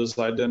Kuroda's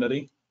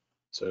identity.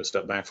 So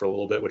step back for a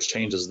little bit, which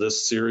changes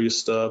this series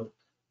stub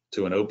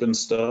to an open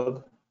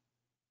stub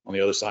on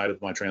the other side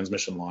of my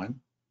transmission line.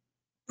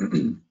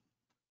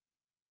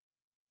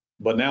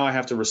 But now I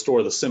have to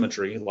restore the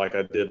symmetry like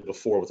I did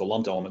before with the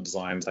lumped element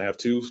designs. I have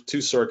two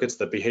circuits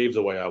that behave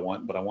the way I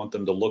want, but I want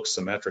them to look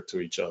symmetric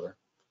to each other.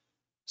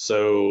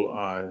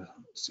 So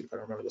let's see if I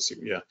remember this.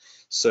 Yeah.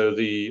 So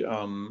the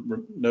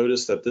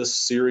notice that this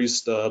series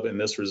stub and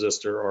this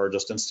resistor are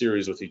just in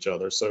series with each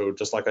other. So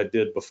just like I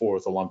did before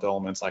with the lumped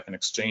elements, I can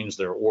exchange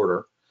their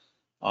order.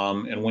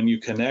 And when you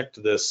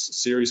connect this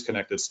series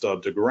connected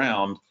stub to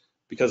ground,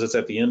 because it's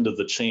at the end of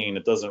the chain,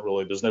 it doesn't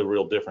really, there's no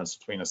real difference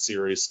between a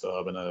series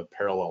stub and a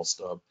parallel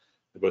stub.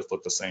 They both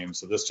look the same.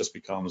 So this just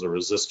becomes a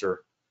resistor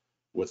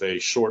with a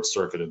short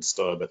circuited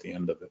stub at the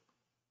end of it.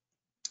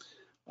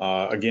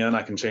 Again,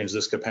 I can change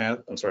this this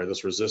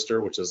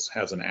resistor, which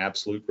has an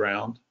absolute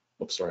ground.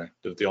 Oops, sorry.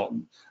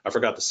 I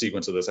forgot the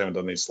sequence of this. I haven't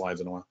done these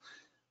slides in a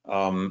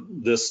while.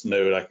 This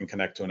node I can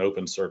connect to an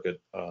open circuit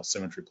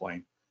symmetry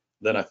plane.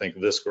 Then I think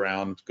this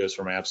ground goes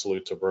from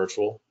absolute to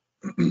virtual.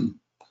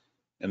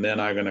 And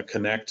then I'm going to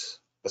connect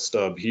a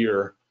stub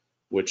here,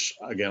 which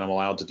again I'm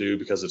allowed to do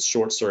because it's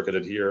short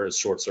circuited here, it's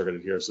short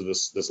circuited here. So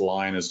this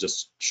line is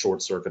just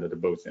short circuited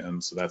at both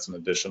ends. So that's an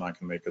addition I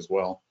can make as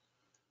well.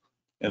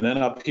 And then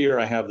up here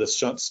I have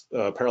this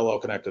parallel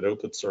connected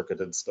open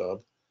circuited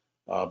stub,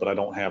 but I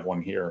don't have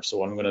one here. So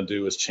what I'm going to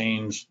do is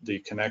change the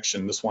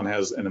connection. This one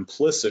has an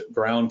implicit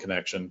ground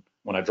connection.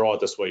 When I draw it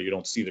this way, you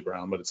don't see the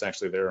ground, but it's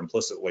actually there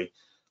implicitly.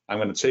 I'm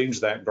going to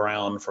change that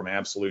ground from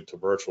absolute to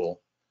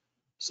virtual,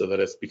 so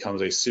that it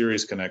becomes a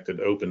series connected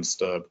open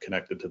stub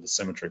connected to the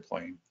symmetry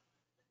plane.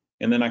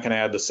 And then I can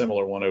add the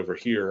similar one over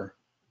here,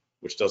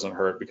 which doesn't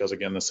hurt because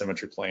again, the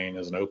symmetry plane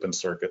is an open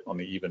circuit on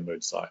the even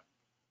mode side.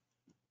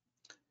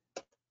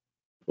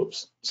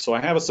 Oops. So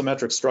I have a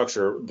symmetric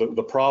structure.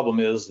 The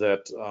problem is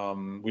that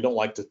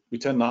we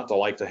tend not to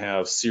like to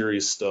have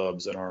series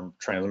stubs in our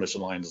transmission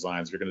line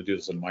designs. If you're going to do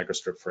this in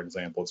microstrip, for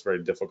example, it's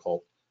very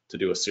difficult to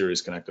do a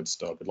series connected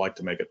stub. We'd like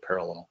to make it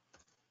parallel.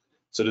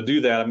 So to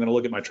do that, I'm going to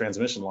look at my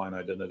transmission line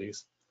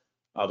identities.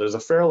 There's a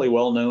fairly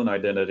well-known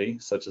identity,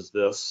 such as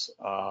this,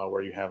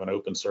 where you have an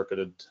open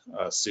circuited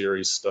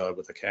series stub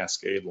with a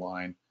cascade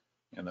line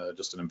and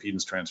just an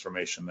impedance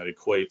transformation that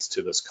equates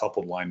to this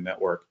coupled line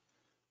network.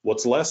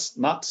 What's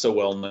not so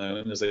well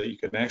known is that you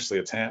can actually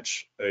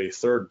attach a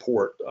third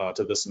port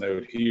to this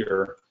node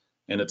here,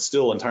 and it's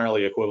still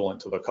entirely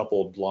equivalent to the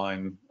coupled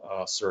line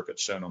circuit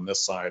shown on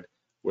this side,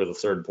 where the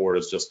third port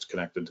is just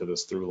connected to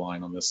this through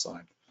line on this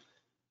side.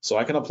 So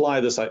I can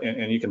apply this,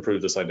 and you can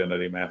prove this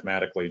identity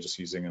mathematically just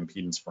using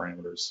impedance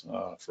parameters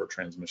for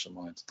transmission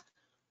lines.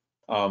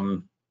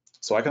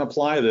 So I can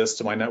apply this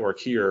to my network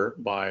here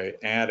by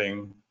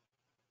adding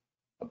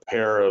a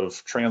pair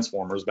of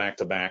transformers back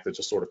to back that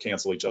just sort of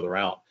cancel each other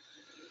out.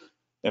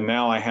 And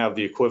now I have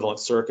the equivalent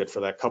circuit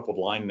for that coupled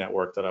line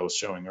network that I was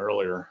showing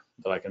earlier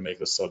that I can make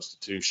the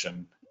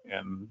substitution.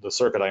 And the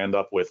circuit I end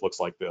up with looks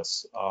like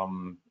this.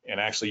 And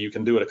actually you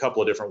can do it a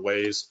couple of different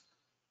ways,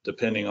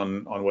 depending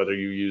on whether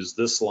you use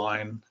this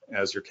line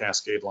as your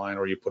cascade line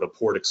or you put a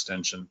port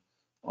extension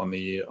on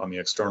the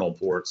external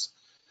ports.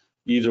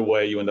 Either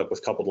way, you end up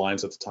with coupled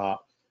lines at the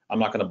top. I'm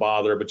not going to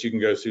bother, but you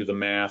can go through the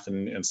math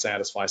and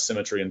satisfy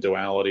symmetry and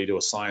duality to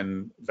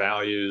assign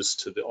values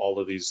to all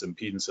of these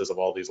impedances of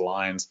all these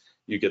lines.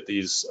 You get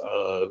these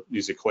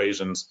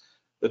equations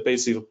that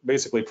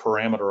basically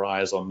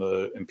parameterize on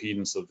the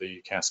impedance of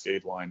the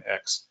cascade line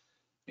X.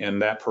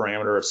 And that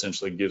parameter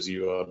essentially gives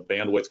you a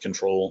bandwidth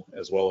control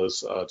as well as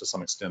to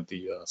some extent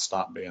the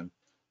stop band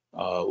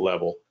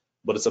level.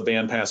 But it's a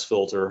bandpass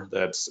filter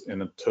that's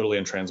totally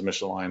in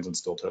transmission lines and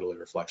still totally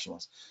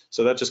reflectionless.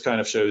 So that just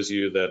kind of shows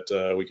you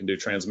that we can do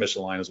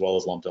transmission line as well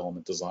as lumped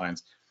element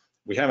designs.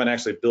 We haven't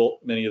actually built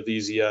many of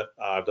these yet.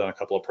 I've done a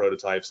couple of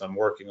prototypes. I'm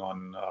working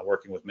on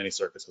working with mini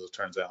circuits, as it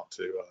turns out,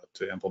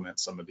 to implement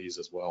some of these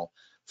as well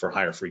for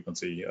higher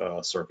frequency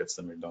circuits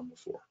than we've done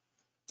before.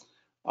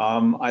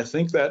 I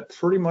think that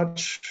pretty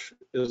much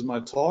is my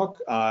talk.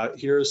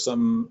 Here's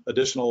some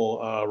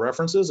additional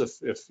references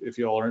if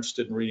you all are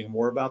interested in reading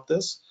more about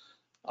this.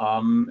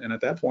 And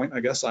at that point, I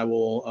guess I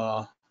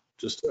will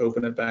just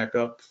open it back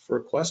up for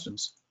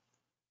questions.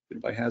 If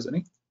anybody has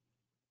any.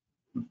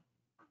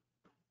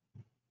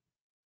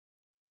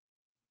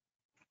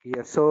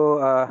 Yeah,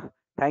 so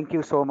thank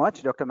you so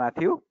much, Dr.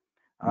 Matthew.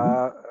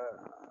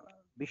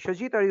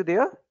 Bishwajit, are you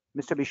there?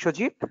 Mr.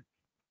 Bishwajit?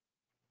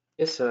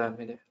 Yes, sir, I'm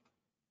there.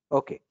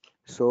 Okay,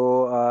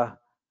 so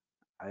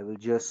I will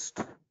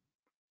just,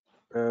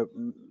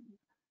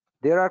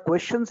 there are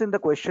questions in the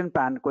question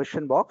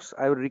box.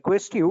 I will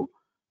request you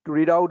to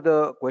read out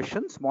the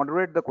questions,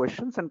 moderate the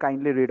questions and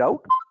kindly read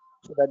out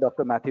so that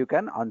Dr. Matthew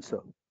can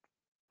answer.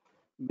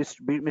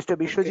 Mr.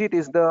 Bishwajit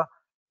is the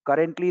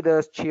currently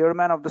the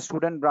chairman of the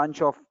student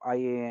branch of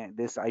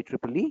this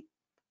IEEE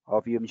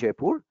of UM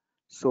Jaipur.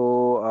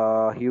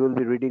 So he will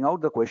be reading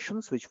out the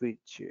questions which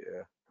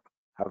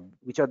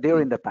are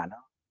there in the panel.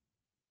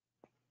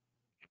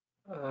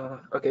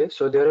 Okay,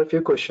 so there are a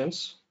few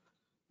questions.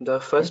 The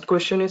first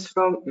question is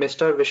from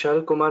Mr.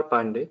 Vishal Kumar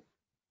Pandey.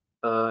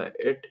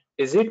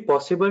 Is it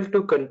possible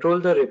to control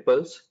the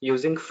ripples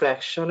using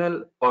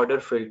fractional order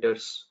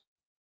filters?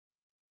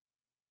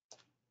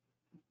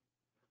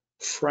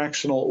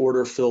 Fractional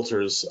order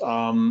filters.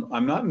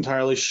 I'm not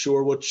entirely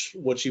sure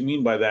what you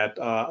mean by that.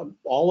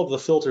 All of the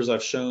filters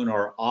I've shown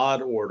are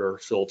odd order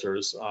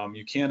filters.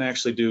 You can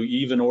actually do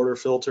even order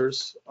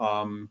filters.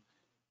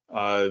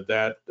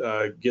 That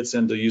gets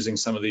into using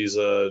some of these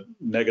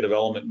negative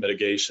element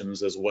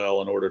mitigations as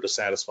well in order to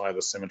satisfy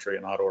the symmetry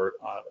and odd order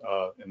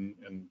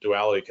in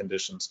duality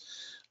conditions.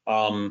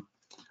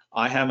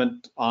 I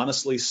haven't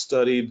honestly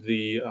studied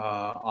the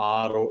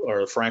odd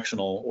or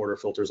fractional order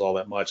filters all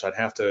that much. I'd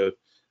have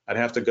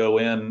to go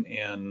in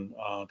and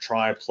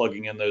try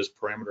plugging in those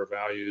parameter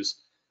values.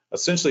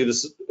 Essentially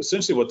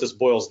what this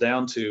boils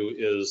down to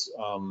is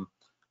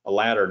a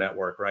ladder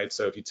network, right?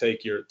 So if you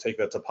take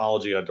that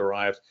topology I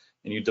derived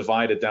and you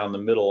divide it down the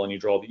middle and you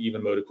draw the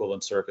even mode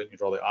equivalent circuit, and you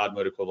draw the odd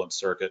mode equivalent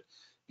circuit,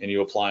 and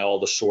you apply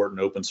all the short and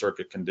open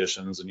circuit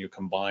conditions, and you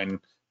combine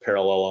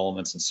parallel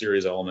elements and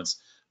series elements,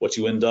 what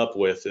you end up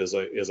with is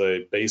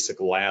a basic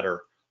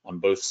ladder on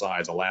both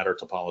sides, a ladder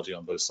topology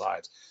on both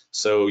sides.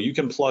 So you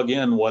can plug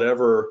in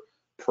whatever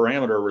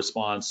parameter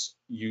response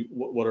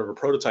whatever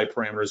prototype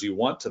parameters you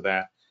want to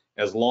that,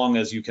 as long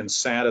as you can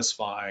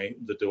satisfy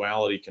the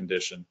duality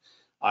condition.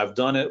 I've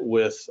done it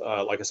with,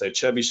 like I say,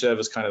 Chebyshev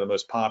is kind of the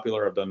most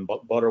popular. I've done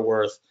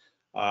Butterworth.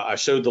 I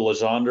showed the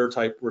Legendre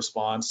type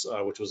response,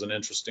 which was an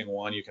interesting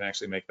one. You can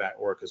actually make that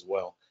work as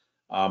well.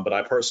 But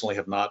I personally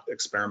have not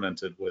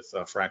experimented with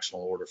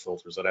fractional order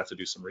filters. I'd have to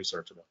do some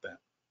research about that.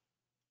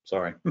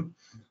 Sorry.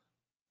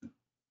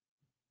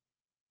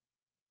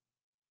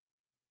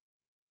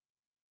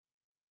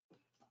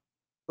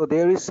 So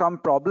there is some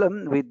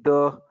problem with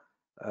Mr.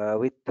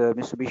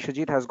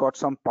 Bishwajit has got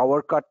some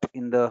power cut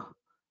in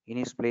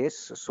his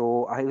place.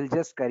 So I will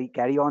just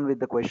carry on with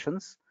the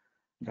questions.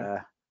 Okay.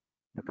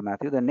 Dr.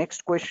 Matthew, the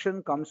next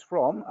question comes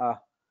from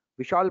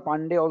Vishal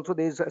Pandey. Also,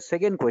 there is a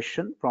second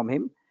question from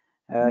him.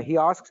 He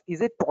asks, is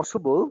it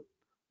possible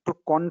to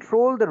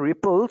control the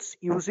ripples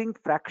using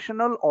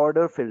fractional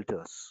order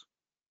filters?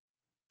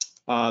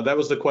 That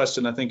was the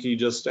question I think he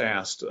just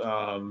asked,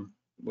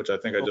 which I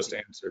think I just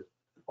answered.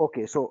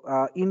 Okay, so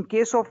in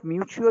case of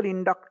mutual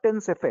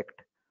inductance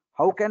effect,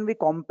 how can we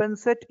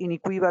compensate in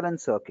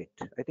equivalent circuit?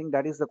 I think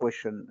that is the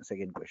question,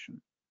 second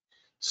question.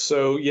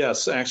 So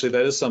yes, actually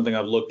that is something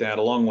I've looked at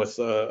along with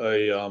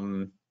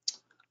a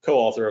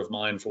co-author of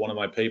mine for one of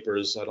my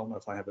papers. I don't know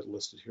if I have it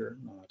listed here or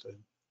not.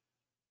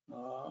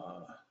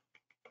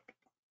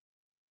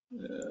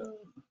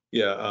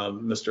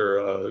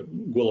 Mr.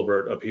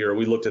 Guillebert up here.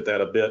 We looked at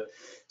that a bit.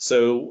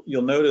 So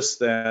you'll notice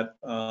that,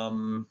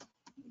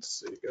 let's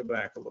see, go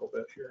back a little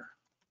bit here.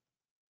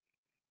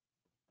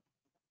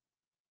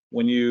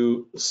 When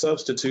you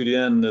substitute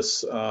in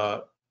this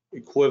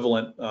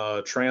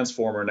equivalent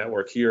transformer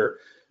network here,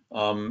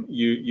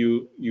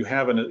 you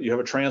have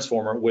a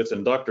transformer with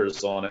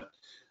inductors on it,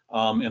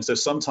 and so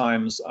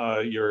sometimes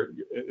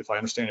if I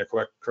understand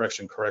your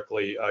correction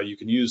correctly, you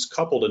can use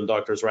coupled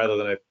inductors rather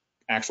than an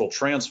actual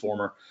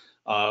transformer,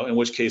 in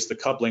which case the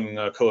coupling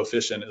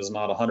coefficient is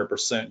not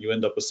 100%. You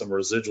end up with some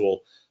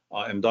residual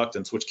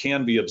inductance, which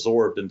can be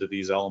absorbed into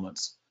these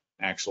elements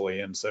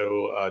actually, and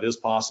so it is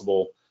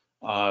possible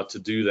to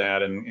do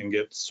that and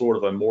get sort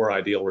of a more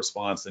ideal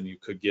response than you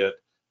could get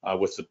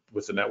with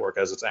the network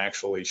as it's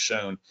actually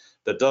shown.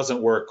 That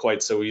doesn't work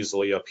quite so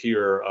easily up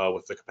here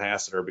with the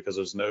capacitor, because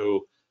there's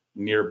no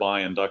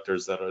nearby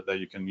inductors that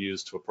you can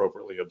use to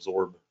appropriately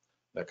absorb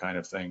that kind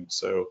of thing.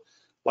 So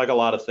like a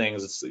lot of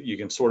things, you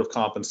can sort of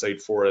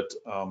compensate for it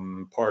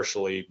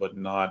partially, but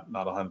not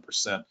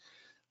 100%.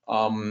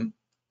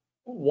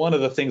 One of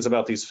the things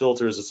about these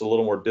filters, it's a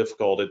little more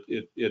difficult.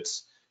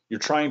 You're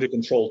trying to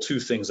control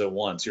two things at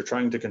once. You're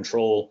trying to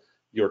control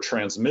your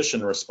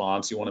transmission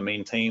response. You want to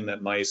maintain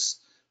that nice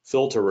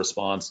filter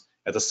response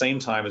at the same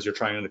time as you're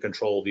trying to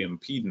control the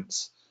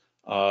impedance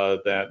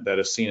that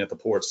is seen at the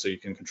ports, so you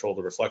can control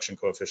the reflection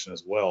coefficient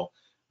as well.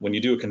 When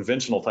you do a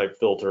conventional type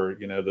filter,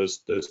 you know, those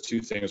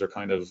two things are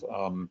kind of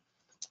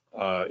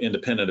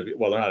independent of,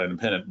 well, they're not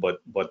independent,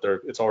 but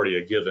it's already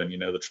a given. You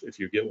know, that if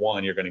you get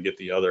one, you're going to get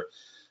the other.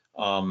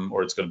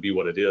 Or it's going to be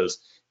what it is.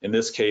 In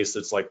this case,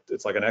 it's like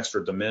an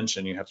extra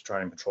dimension you have to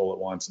try and control at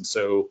once. And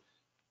so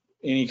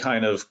any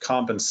kind of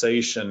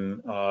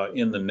compensation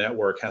in the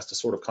network has to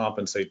sort of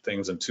compensate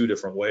things in two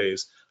different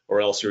ways,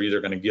 or else you're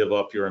either going to give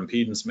up your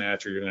impedance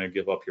match or you're going to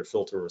give up your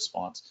filter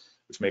response,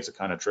 which makes it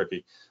kind of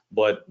tricky.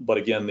 But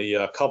again,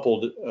 the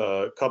coupled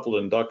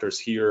inductors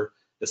here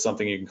is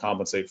something you can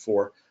compensate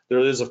for. There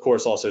is, of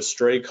course, also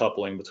stray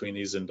coupling between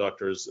these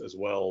inductors as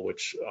well,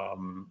 which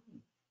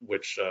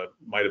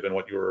might have been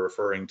what you were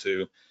referring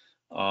to,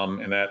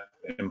 and that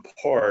in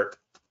part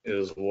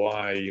is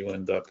why you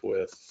end up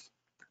with,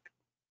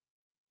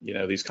 you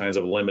know, these kinds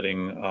of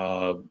limiting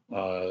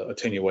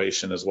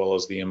attenuation as well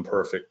as the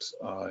imperfect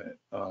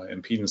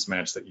impedance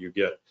match that you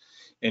get.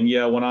 And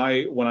yeah, when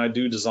I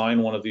do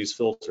design one of these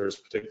filters,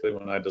 particularly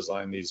when I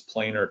design these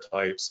planar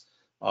types,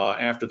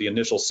 after the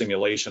initial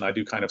simulation, I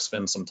do kind of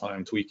spend some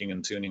time tweaking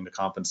and tuning to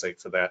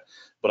compensate for that.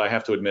 But I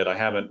have to admit, I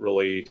haven't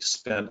really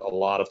spent a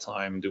lot of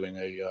time doing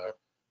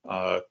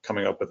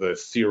coming up with a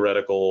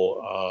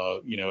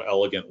theoretical, you know,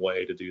 elegant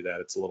way to do that.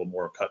 It's a little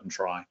more cut and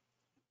dry.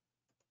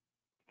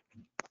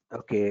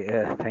 Okay,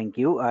 thank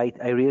you. I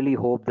really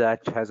hope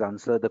that has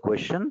answered the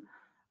question.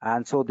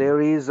 And so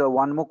there is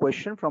one more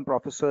question from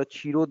Professor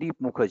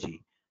Chirodeep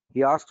Mukherjee.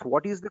 He asks,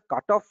 what is the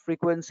cutoff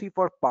frequency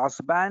for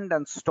passband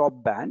and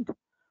stop band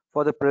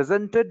for the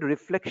presented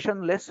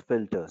reflectionless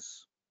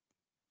filters?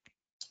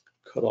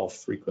 Cutoff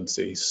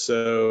frequency.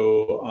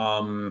 So,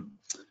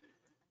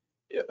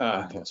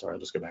 sorry, I'll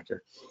just go back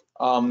here.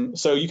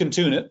 So you can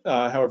tune it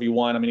however you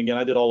want. I mean, again,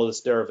 I did all of this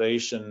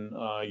derivation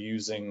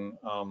using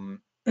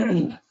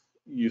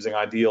using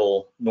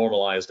ideal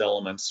normalized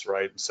elements,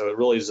 right? So it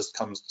really just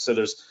comes, so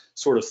there's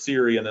sort of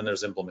theory and then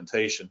there's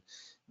implementation.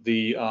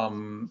 The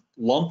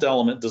lumped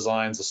element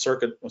designs,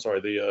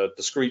 the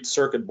discrete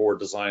circuit board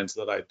designs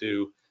that I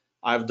do,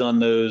 I've done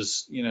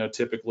those, you know,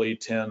 typically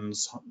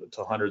tens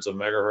to hundreds of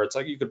megahertz.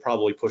 Like you could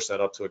probably push that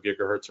up to a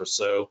gigahertz or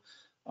so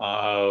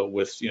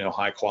with, you know,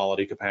 high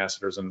quality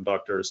capacitors and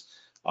inductors.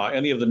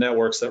 Any of the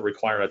networks that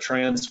require a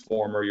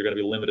transformer, you're going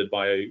to be limited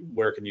by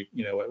where can you,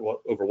 you know,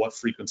 over what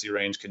frequency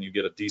range can you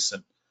get a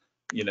decent,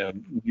 you know,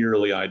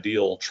 nearly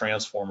ideal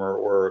transformer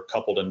or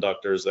coupled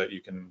inductors that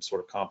you can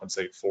sort of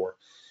compensate for.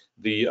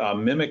 The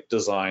MMIC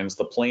designs,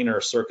 the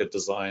planar circuit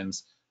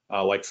designs,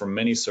 like from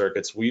many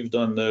circuits, we've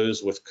done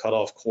those with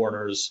cutoff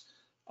corners.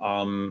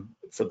 For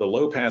the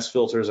low pass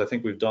filters, I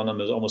think we've done them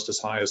almost as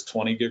high as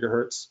 20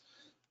 gigahertz.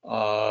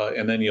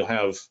 And then you'll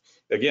have,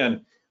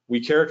 again,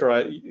 we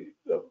characterize,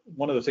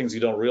 one of the things you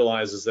don't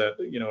realize is that,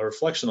 you know, a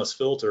reflectionless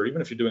filter, even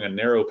if you're doing a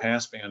narrow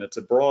passband, it's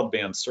a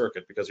broadband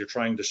circuit because you're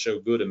trying to show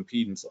good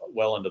impedance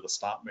well into the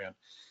stop band.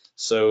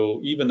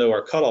 So even though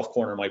our cutoff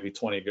corner might be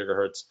 20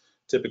 gigahertz,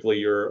 typically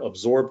your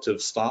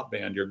absorptive stop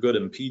band, your good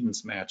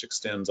impedance match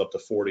extends up to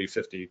 40,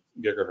 50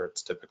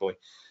 gigahertz typically.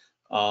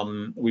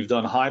 We've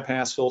done high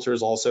pass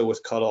filters also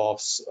with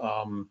cutoffs.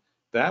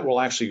 That will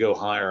actually go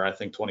higher, I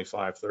think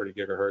 25, 30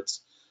 gigahertz.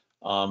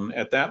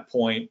 At that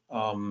point,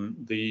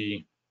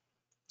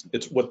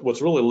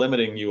 what's really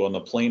limiting you on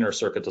the planar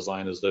circuit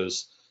design is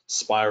those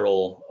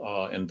spiral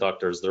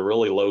inductors. They're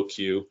really low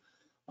Q,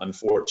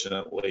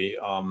 unfortunately,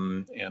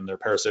 and their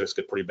parasitics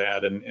get pretty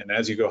bad. And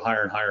as you go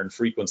higher and higher in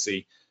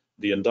frequency,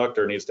 the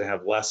inductor needs to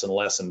have less and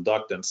less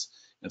inductance.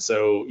 And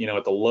so, you know,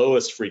 at the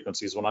lowest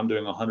frequencies, when I'm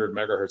doing 100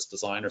 megahertz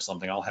design or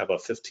something, I'll have a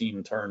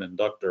 15-turn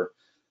inductor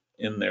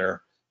in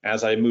there.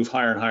 As I move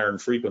higher and higher in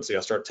frequency,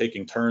 I start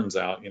taking turns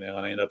out, you know,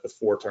 and I end up with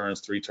 4 turns,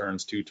 3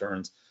 turns, 2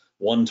 turns,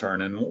 1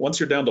 turn. And once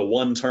you're down to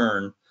 1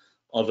 turn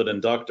of an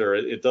inductor,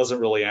 it doesn't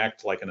really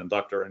act like an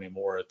inductor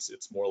anymore.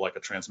 It's more like a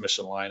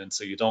transmission line. And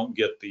so you don't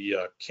get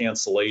the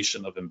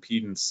cancellation of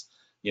impedance.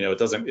 You know,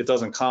 it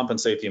doesn't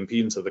compensate the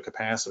impedance of the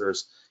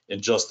capacitors in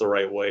just the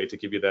right way to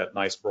give you that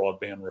nice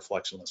broadband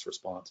reflectionless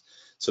response.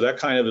 So that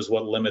kind of is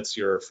what limits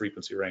your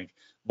frequency range.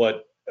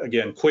 But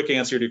again, quick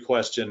answer to your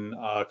question,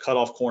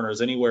 cutoff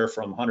corners anywhere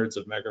from hundreds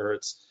of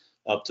megahertz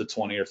up to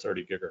 20 or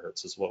 30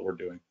 gigahertz is what we're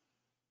doing.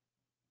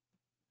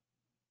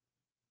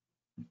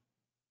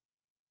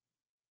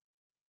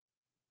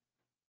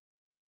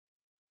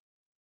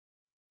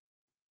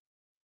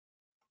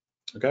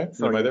 Okay,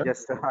 sorry, am I there?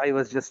 I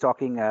was just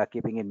talking,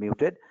 keeping it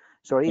muted.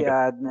 Sorry.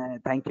 Okay.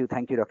 Thank you,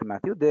 Dr.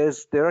 Matthew.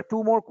 There are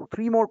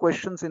 3 more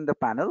questions in the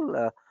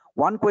panel.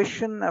 One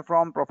question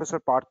from Professor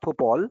Partho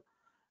Paul.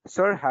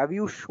 Sir, have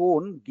you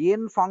shown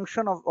gain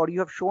function of, or you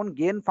have shown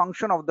gain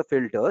function of the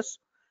filters?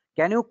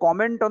 Can you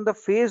comment on the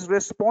phase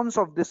response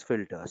of these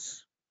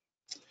filters?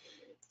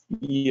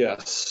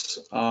 Yes.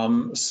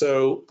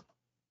 So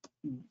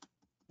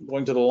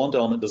going to the lumped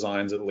element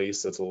designs, at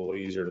least, that's a little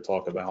easier to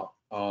talk about.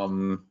 I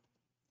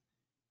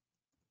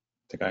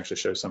think I actually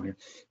showed some here.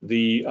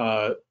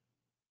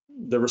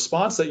 The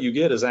response that you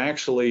get is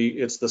actually,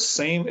 it's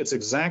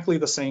exactly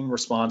the same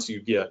response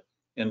you get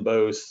in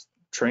both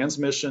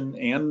transmission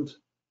and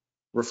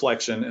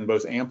reflection, in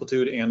both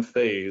amplitude and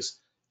phase,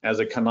 as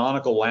a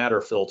canonical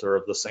ladder filter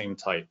of the same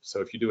type.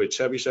 So if you do a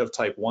Chebyshev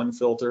type 1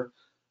 filter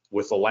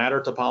with the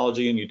ladder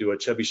topology and you do a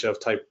Chebyshev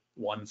type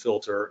 1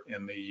 filter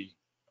in the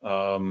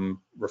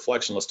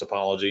reflectionless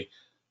topology,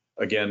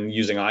 again,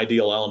 using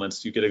ideal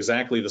elements, you get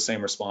exactly the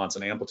same response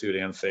in amplitude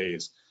and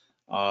phase.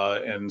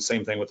 And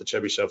same thing with the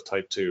Chebyshev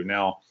type 2.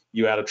 Now,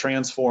 you add a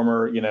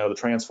transformer, you know, the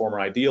transformer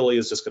ideally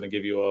is just going to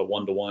give you a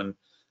 1-to-1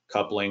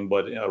 coupling,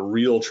 but a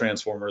real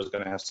transformer is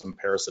going to have some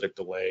parasitic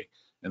delay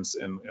and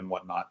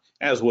whatnot,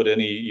 as would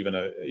even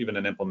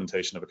an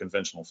implementation of a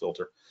conventional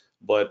filter.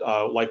 But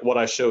like what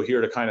I show here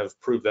to kind of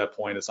prove that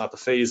point, it's not the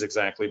phase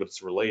exactly, but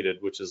it's related,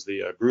 which is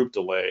the group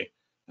delay.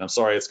 And I'm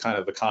sorry, it's kind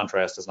of, the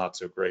contrast is not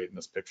so great in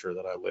this picture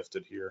that I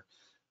lifted here.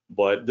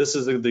 But this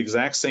is the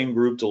exact same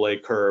group delay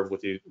curve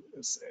with you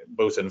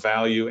both in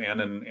value and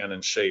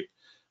in shape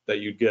that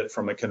you'd get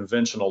from a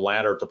conventional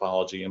ladder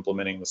topology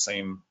implementing the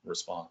same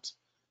response.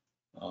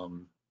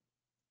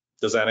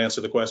 Does that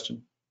answer the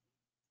question?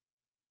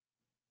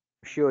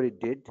 Sure, it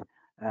did.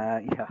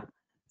 Yeah.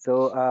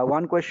 So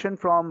one question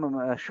from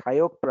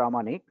Shayok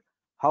Pramanik.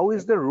 How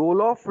is the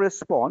roll-off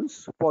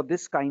response for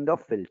this kind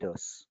of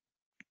filters?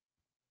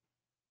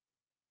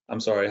 I'm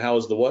sorry, how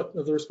is the what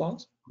of the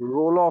response?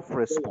 Roll-off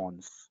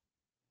response.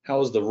 How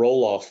is the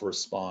roll-off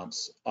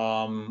response?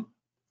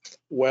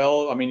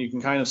 Well, I mean, you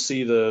can kind of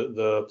see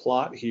the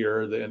plot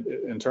here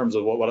in terms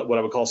of what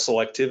I would call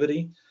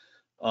selectivity.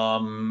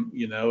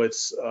 You know,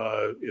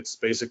 it's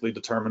basically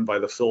determined by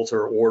the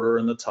filter order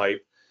and the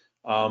type.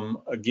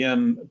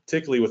 Again,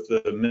 particularly with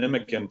the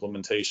MMIC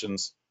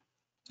implementations,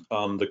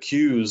 the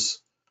Qs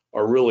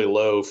are really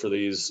low for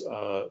these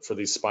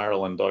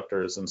spiral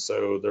inductors, and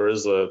so there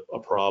is a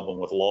problem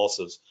with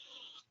losses.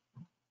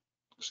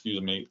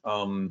 Excuse me.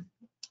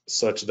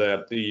 Such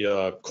that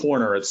the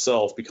corner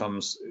itself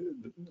becomes,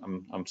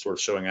 I'm sort of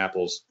showing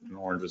apples and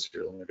oranges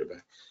here. Let me go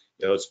back.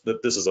 You know,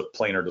 this is a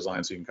planar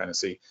design, so you can kind of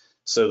see.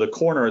 So the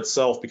corner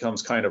itself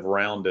becomes kind of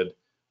rounded,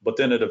 but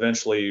then it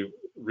eventually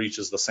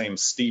reaches the same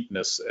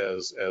steepness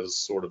as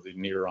sort of the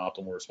near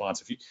optimal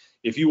response.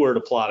 If you were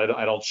to plot it,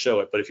 I don't show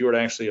it, but if you were to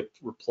actually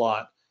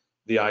plot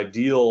the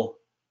ideal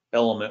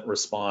element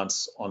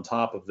response on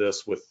top of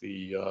this with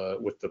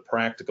the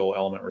practical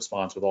element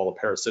response with all the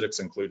parasitics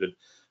included,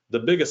 the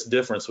biggest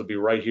difference would be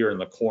right here in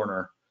the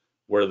corner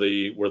where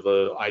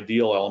the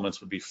ideal elements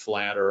would be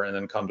flatter and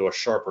then come to a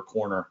sharper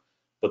corner,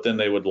 but then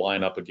they would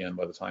line up again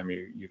by the time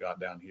you got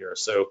down here.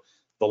 So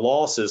the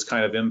losses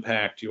kind of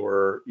impact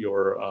your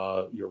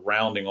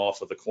rounding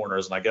off of the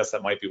corners, and I guess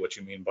that might be what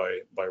you mean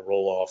by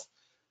roll off.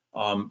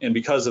 And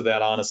because of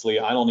that, honestly,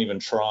 I don't even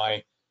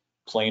try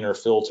planar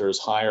filters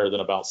higher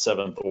than about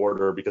 7th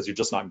order because you're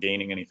just not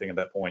gaining anything at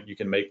that point. You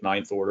can make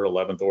 9th order,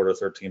 11th order,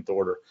 13th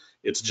order.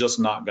 It's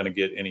just not going to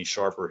get any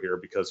sharper here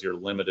because you're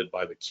limited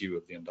by the Q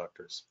of the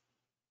inductors.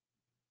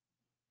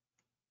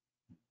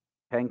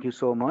 Thank you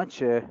so much,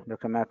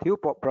 Dr. Matthew.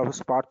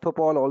 Professor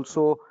Parthopal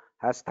also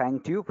has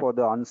thanked you for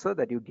the answer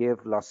that you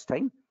gave last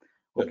time.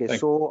 Okay, Good,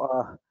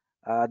 so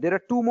there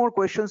are 2 more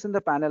questions in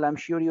the panel. I'm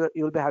sure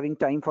you'll be having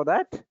time for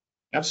that.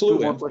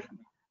 Absolutely. 2 more questions.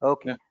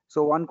 Okay, yeah.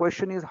 So one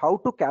question is how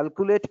to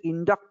calculate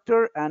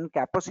inductor and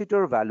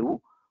capacitor value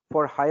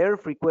for higher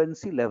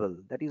frequency level.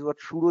 That is what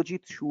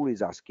Shurojit Shur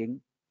is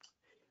asking.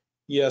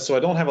 Yeah, so I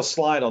don't have a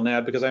slide on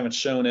that because I haven't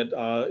shown it.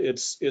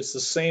 It's the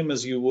same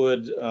as you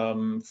would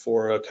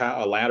for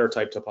a ladder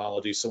type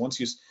topology. So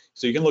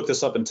so you can look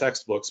this up in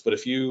textbooks, but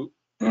if you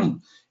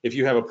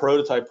have a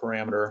prototype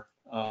parameter,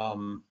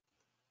 go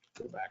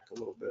back a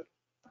little bit.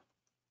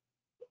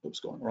 Oops,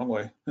 going the wrong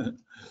way.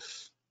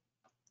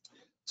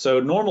 So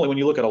normally when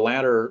you look at a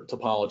ladder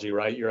topology,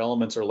 right, your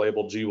elements are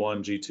labeled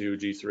G1, G2,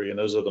 G3, and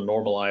those are the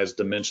normalized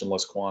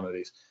dimensionless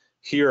quantities.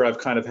 Here I've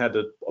kind of had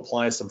to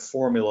apply some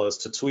formulas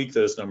to tweak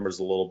those numbers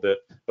a little bit,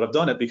 but I've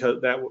done it because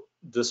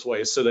this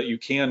way so that you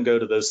can go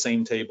to those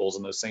same tables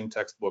and those same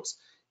textbooks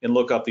and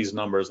look up these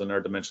numbers and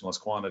their dimensionless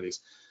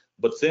quantities.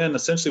 But then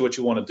essentially what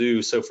you want to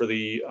do, so for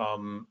the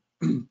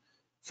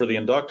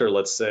inductor,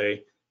 let's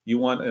say, you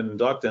want an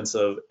inductance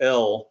of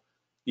L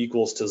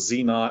equals to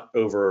Z naught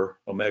over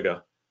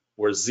omega,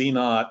 where Z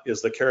naught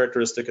is the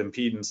characteristic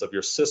impedance of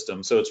your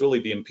system. So it's really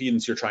the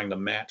impedance you're trying to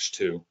match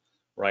to,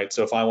 right?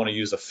 So if I want to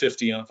use a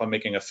 50 ohm, if I'm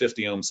making a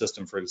 50 ohm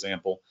system, for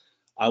example,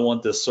 I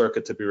want this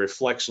circuit to be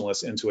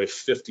reflectionless into a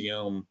 50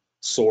 ohm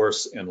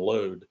source and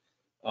load,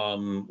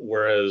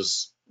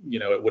 whereas, you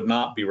know, it would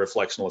not be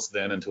reflectionless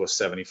then into a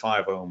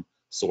 75 ohm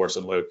source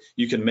and load.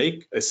 You can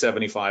make a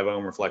 75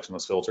 ohm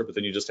reflectionless filter, but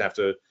then you just have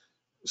to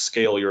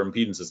scale your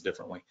impedances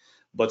differently.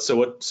 But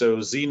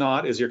so Z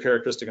naught is your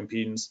characteristic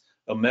impedance,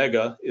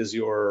 omega is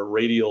your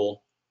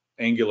radial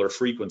angular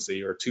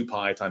frequency, or 2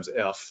 pi times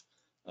f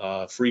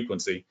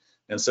frequency,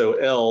 and so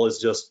L is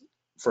just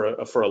for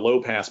a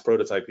low pass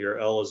prototype here.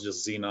 L is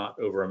just Z naught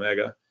over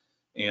omega,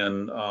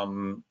 and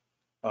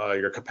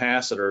your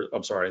capacitor,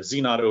 I'm sorry,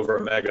 Z naught over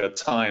omega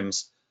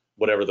times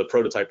whatever the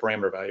prototype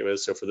parameter value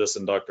is. So for this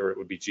inductor, it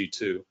would be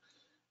G2,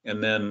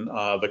 and then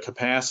the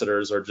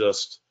capacitors are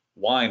just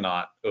Y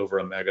naught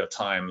over omega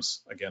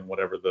times, again,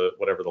 whatever the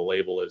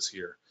label is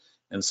here.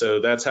 And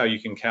so that's how you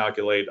can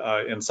calculate.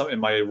 In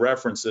my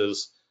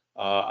references,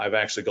 I've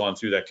actually gone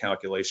through that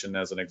calculation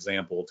as an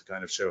example to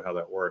kind of show how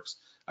that works.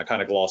 I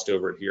kind of glossed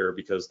over it here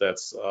because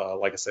that's,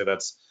 like I say,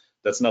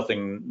 that's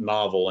nothing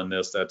novel in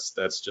this.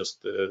 That's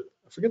just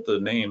I forget the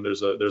name.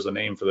 There's a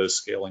name for those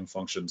scaling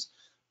functions,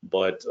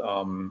 but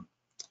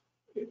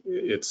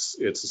it's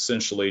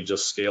essentially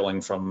just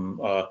scaling from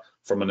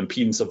an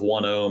impedance of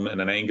 1 ohm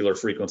and an angular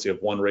frequency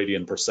of 1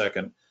 radian per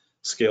second,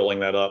 scaling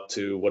that up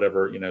to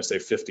whatever, you know, say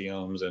 50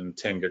 ohms and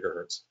 10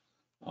 gigahertz.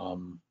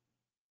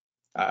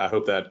 I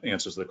hope that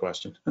answers the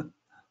question.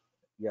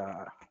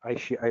 Yeah,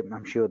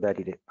 I'm sure that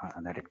it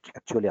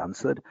actually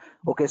answered.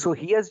 Okay, so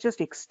he has just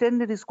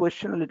extended his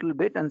question a little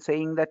bit and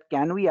saying that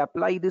can we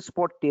apply this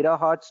for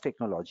terahertz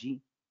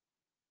technology?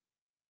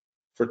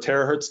 For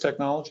terahertz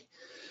technology?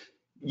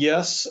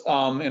 Yes.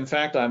 In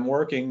fact, I'm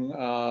working,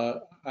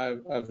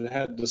 I've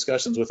had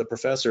discussions with a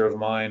professor of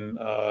mine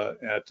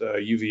at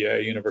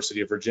UVA,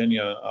 University of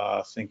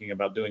Virginia, thinking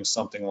about doing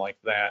something like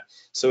that.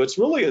 So it's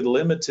really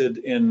limited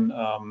in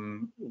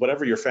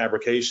whatever your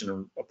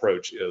fabrication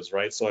approach is,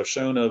 right? So I've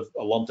shown a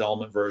lumped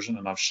element version,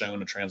 and I've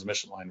shown a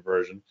transmission line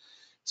version.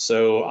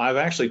 So I've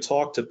actually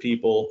talked to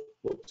people,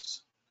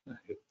 whoops,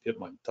 hit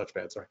my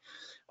touchpad, sorry.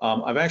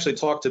 I've actually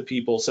talked to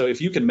people, so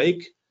if you can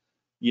make,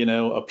 you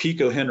know, a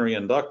picohenry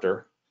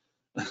inductor,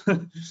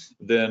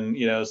 then,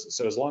 you know,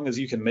 so as long as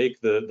you can make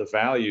the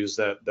values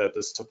that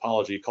this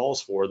topology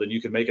calls for, then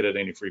you can make it at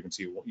any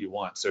frequency you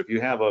want. So if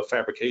you have a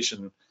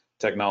fabrication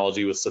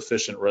technology with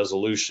sufficient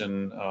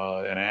resolution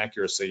and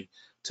accuracy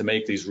to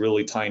make these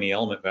really tiny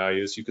element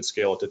values, you could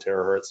scale it to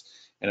terahertz.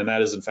 And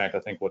that is, in fact, I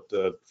think what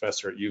the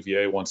professor at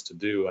UVA wants to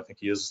do. I think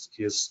he's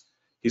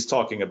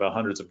talking about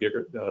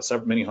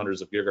many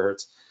hundreds of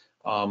gigahertz,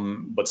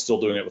 but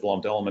still doing it with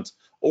lumped elements.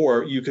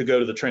 Or you could go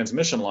to the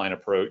transmission line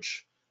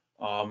approach,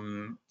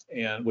 and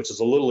which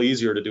is a little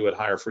easier to do at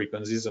higher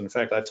frequencies. In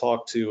fact, I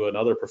talked to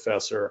another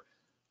professor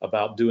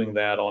about doing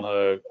that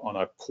on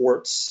a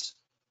quartz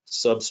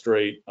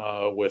substrate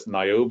with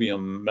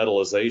niobium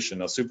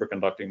metallization, a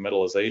superconducting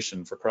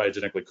metallization for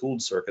cryogenically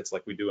cooled circuits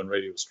like we do in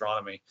radio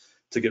astronomy,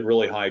 to get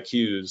really high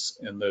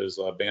Qs in those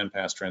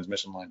bandpass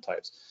transmission line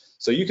types.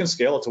 So you can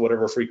scale it to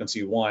whatever frequency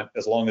you want,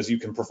 as long as you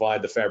can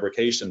provide the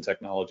fabrication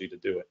technology to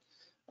do it.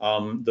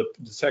 The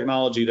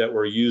technology that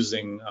we're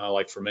using,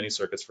 like for mini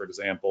circuits, for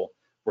example,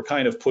 we're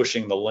kind of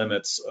pushing the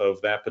limits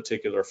of that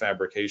particular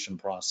fabrication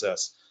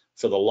process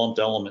for the lumped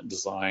element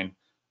design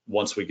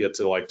once we get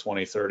to like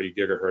 20, 30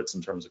 gigahertz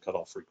in terms of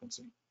cutoff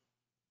frequency.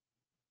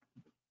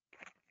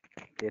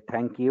 Okay,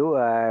 thank you.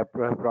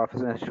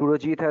 Professor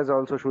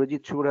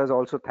Surajit Shur has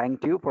also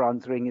thanked you for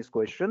answering his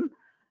question.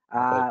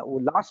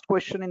 Last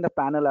question in the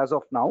panel as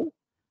of now,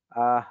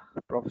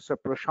 Professor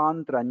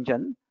Prashant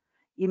Ranjan.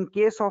 In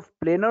case of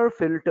planar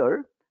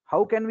filter,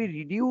 how can we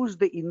reduce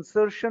the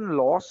insertion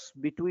loss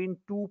between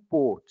two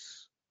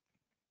ports?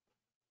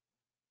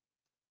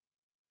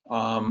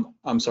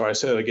 I'm sorry, I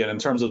said it again. In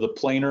terms of the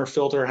planar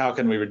filter, how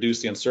can we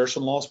reduce the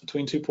insertion loss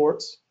between two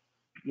ports?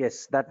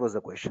 Yes, that was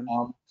the question.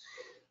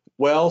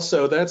 Well,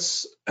 so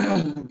that's,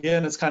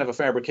 again, it's kind of a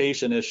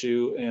fabrication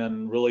issue,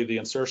 and really the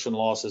insertion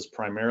loss is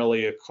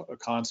primarily a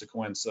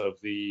consequence of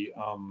the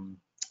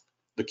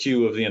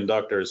Q of the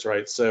inductors,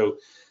 right? So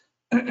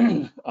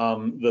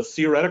the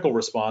theoretical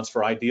response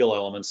for ideal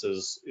elements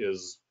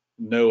is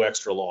no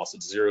extra loss.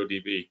 It's 0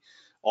 dB.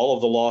 All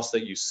of the loss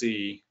that you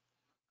see,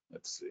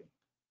 let's see.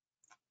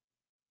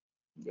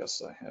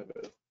 Yes, I have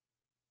it.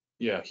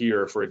 Yeah,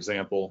 here, for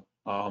example,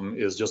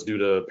 is just due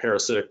to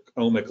parasitic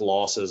ohmic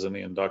losses in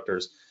the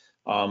inductors.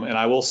 And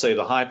I will say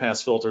the high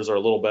pass filters are a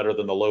little better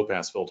than the low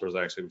pass filters,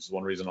 actually, which is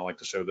one reason I like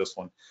to show this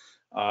one,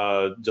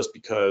 just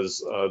because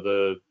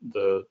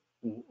the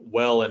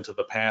well into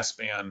the pass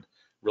band,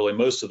 really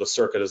most of the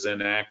circuit is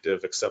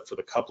inactive except for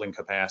the coupling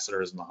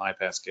capacitors in the high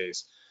pass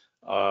case.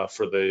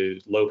 For the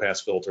low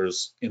pass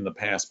filters in the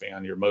pass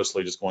band, you're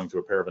mostly just going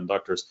through a pair of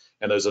inductors,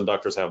 and those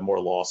inductors have more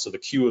loss. So the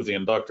Q of the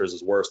inductors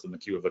is worse than the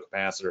Q of the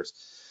capacitors.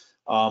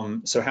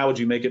 So how would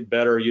you make it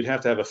better? You'd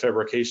have to have a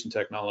fabrication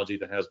technology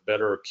that has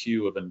better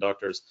Q of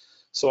inductors.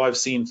 So I've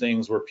seen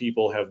things where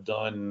people have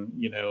done,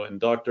 you know,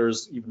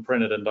 inductors, even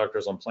printed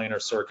inductors on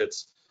planar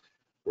circuits,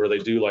 where they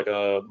do like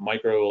a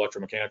micro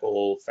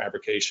electromechanical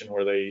fabrication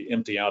where they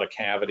empty out a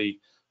cavity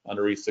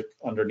underneath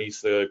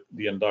the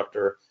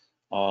inductor.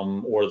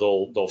 Or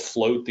they'll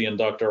float the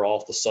inductor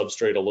off the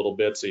substrate a little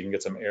bit so you can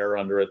get some air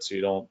under it, so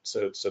you don't.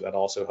 So that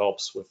also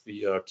helps with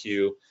the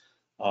Q.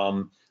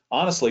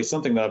 Honestly,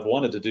 something that I've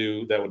wanted to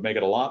do that would make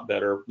it a lot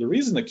better. The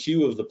reason the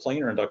Q of the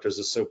planar inductors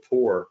is so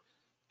poor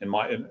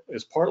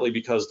is partly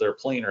because they're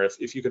planar.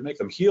 If you could make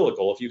them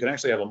helical, if you could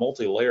actually have a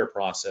multi-layer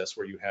process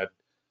where you had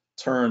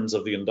turns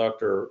of the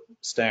inductor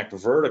stacked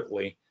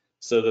vertically,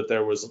 so that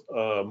there was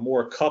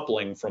more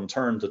coupling from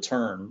turn to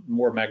turn,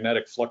 more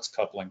magnetic flux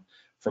coupling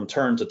from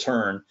turn to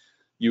turn,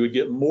 you would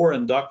get more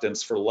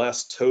inductance for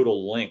less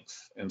total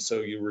length, and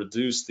so you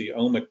reduce the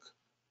ohmic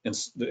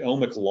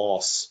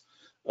loss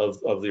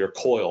of your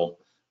coil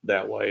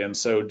that way. And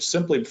so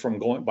simply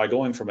by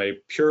going from a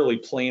purely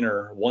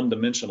planar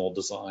one-dimensional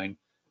design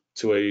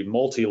to a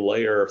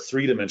multi-layer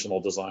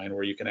three-dimensional design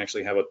where you can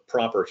actually have a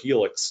proper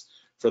helix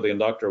for the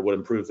inductor would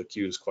improve the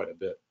Qs quite a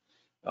bit.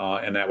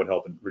 And that would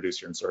help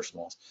reduce your insertion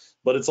loss.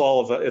 But it's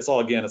all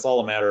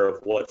a matter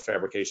of what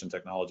fabrication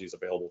technology is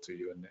available to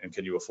you and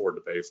can you afford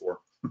to pay for.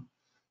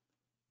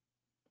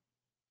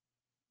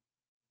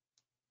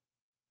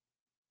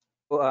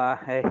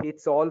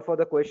 It's all for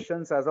the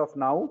questions as of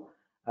now,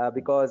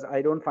 because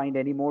I don't find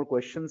any more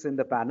questions in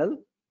the panel.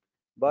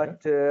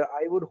 But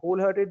I would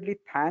wholeheartedly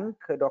thank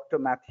Dr.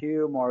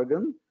 Matthew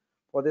Morgan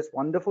for this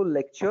wonderful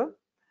lecture.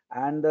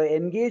 And the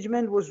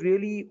engagement was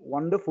really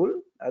wonderful.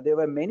 There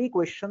were many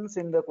questions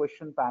in the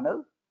question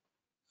panel.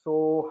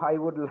 So I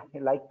would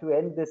like to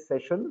end this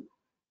session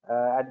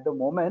at the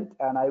moment.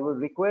 And I will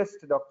request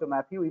Dr.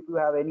 Matthew, if you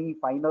have any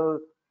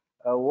final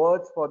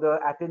words for the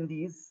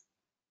attendees.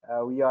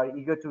 We are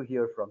eager to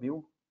hear from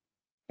you.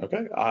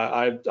 Okay,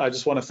 I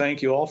just want to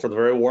thank you all for the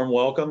very warm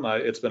welcome.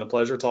 It's been a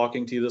pleasure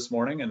talking to you this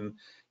morning. And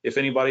if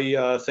anybody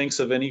thinks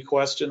of any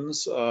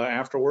questions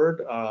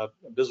afterward,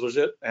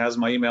 Biswajit has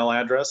my email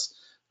address,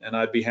 and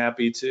I'd be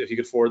happy to, if you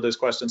could forward those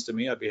questions to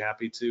me, I'd be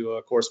happy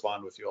to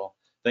correspond with you all.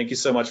 Thank you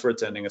so much for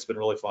attending. It's been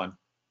really fun.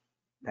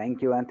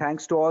 Thank you, and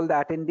thanks to all the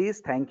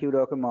attendees. Thank you,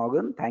 Dr.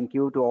 Morgan. Thank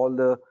you to all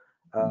the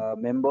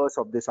members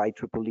of this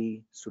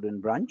IEEE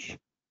student branch.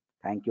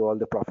 Thank you all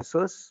the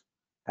professors.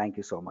 Thank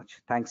you so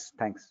much. Thanks.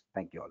 Thank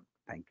you all.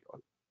 Thank you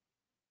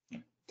all.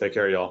 Take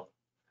care, y'all.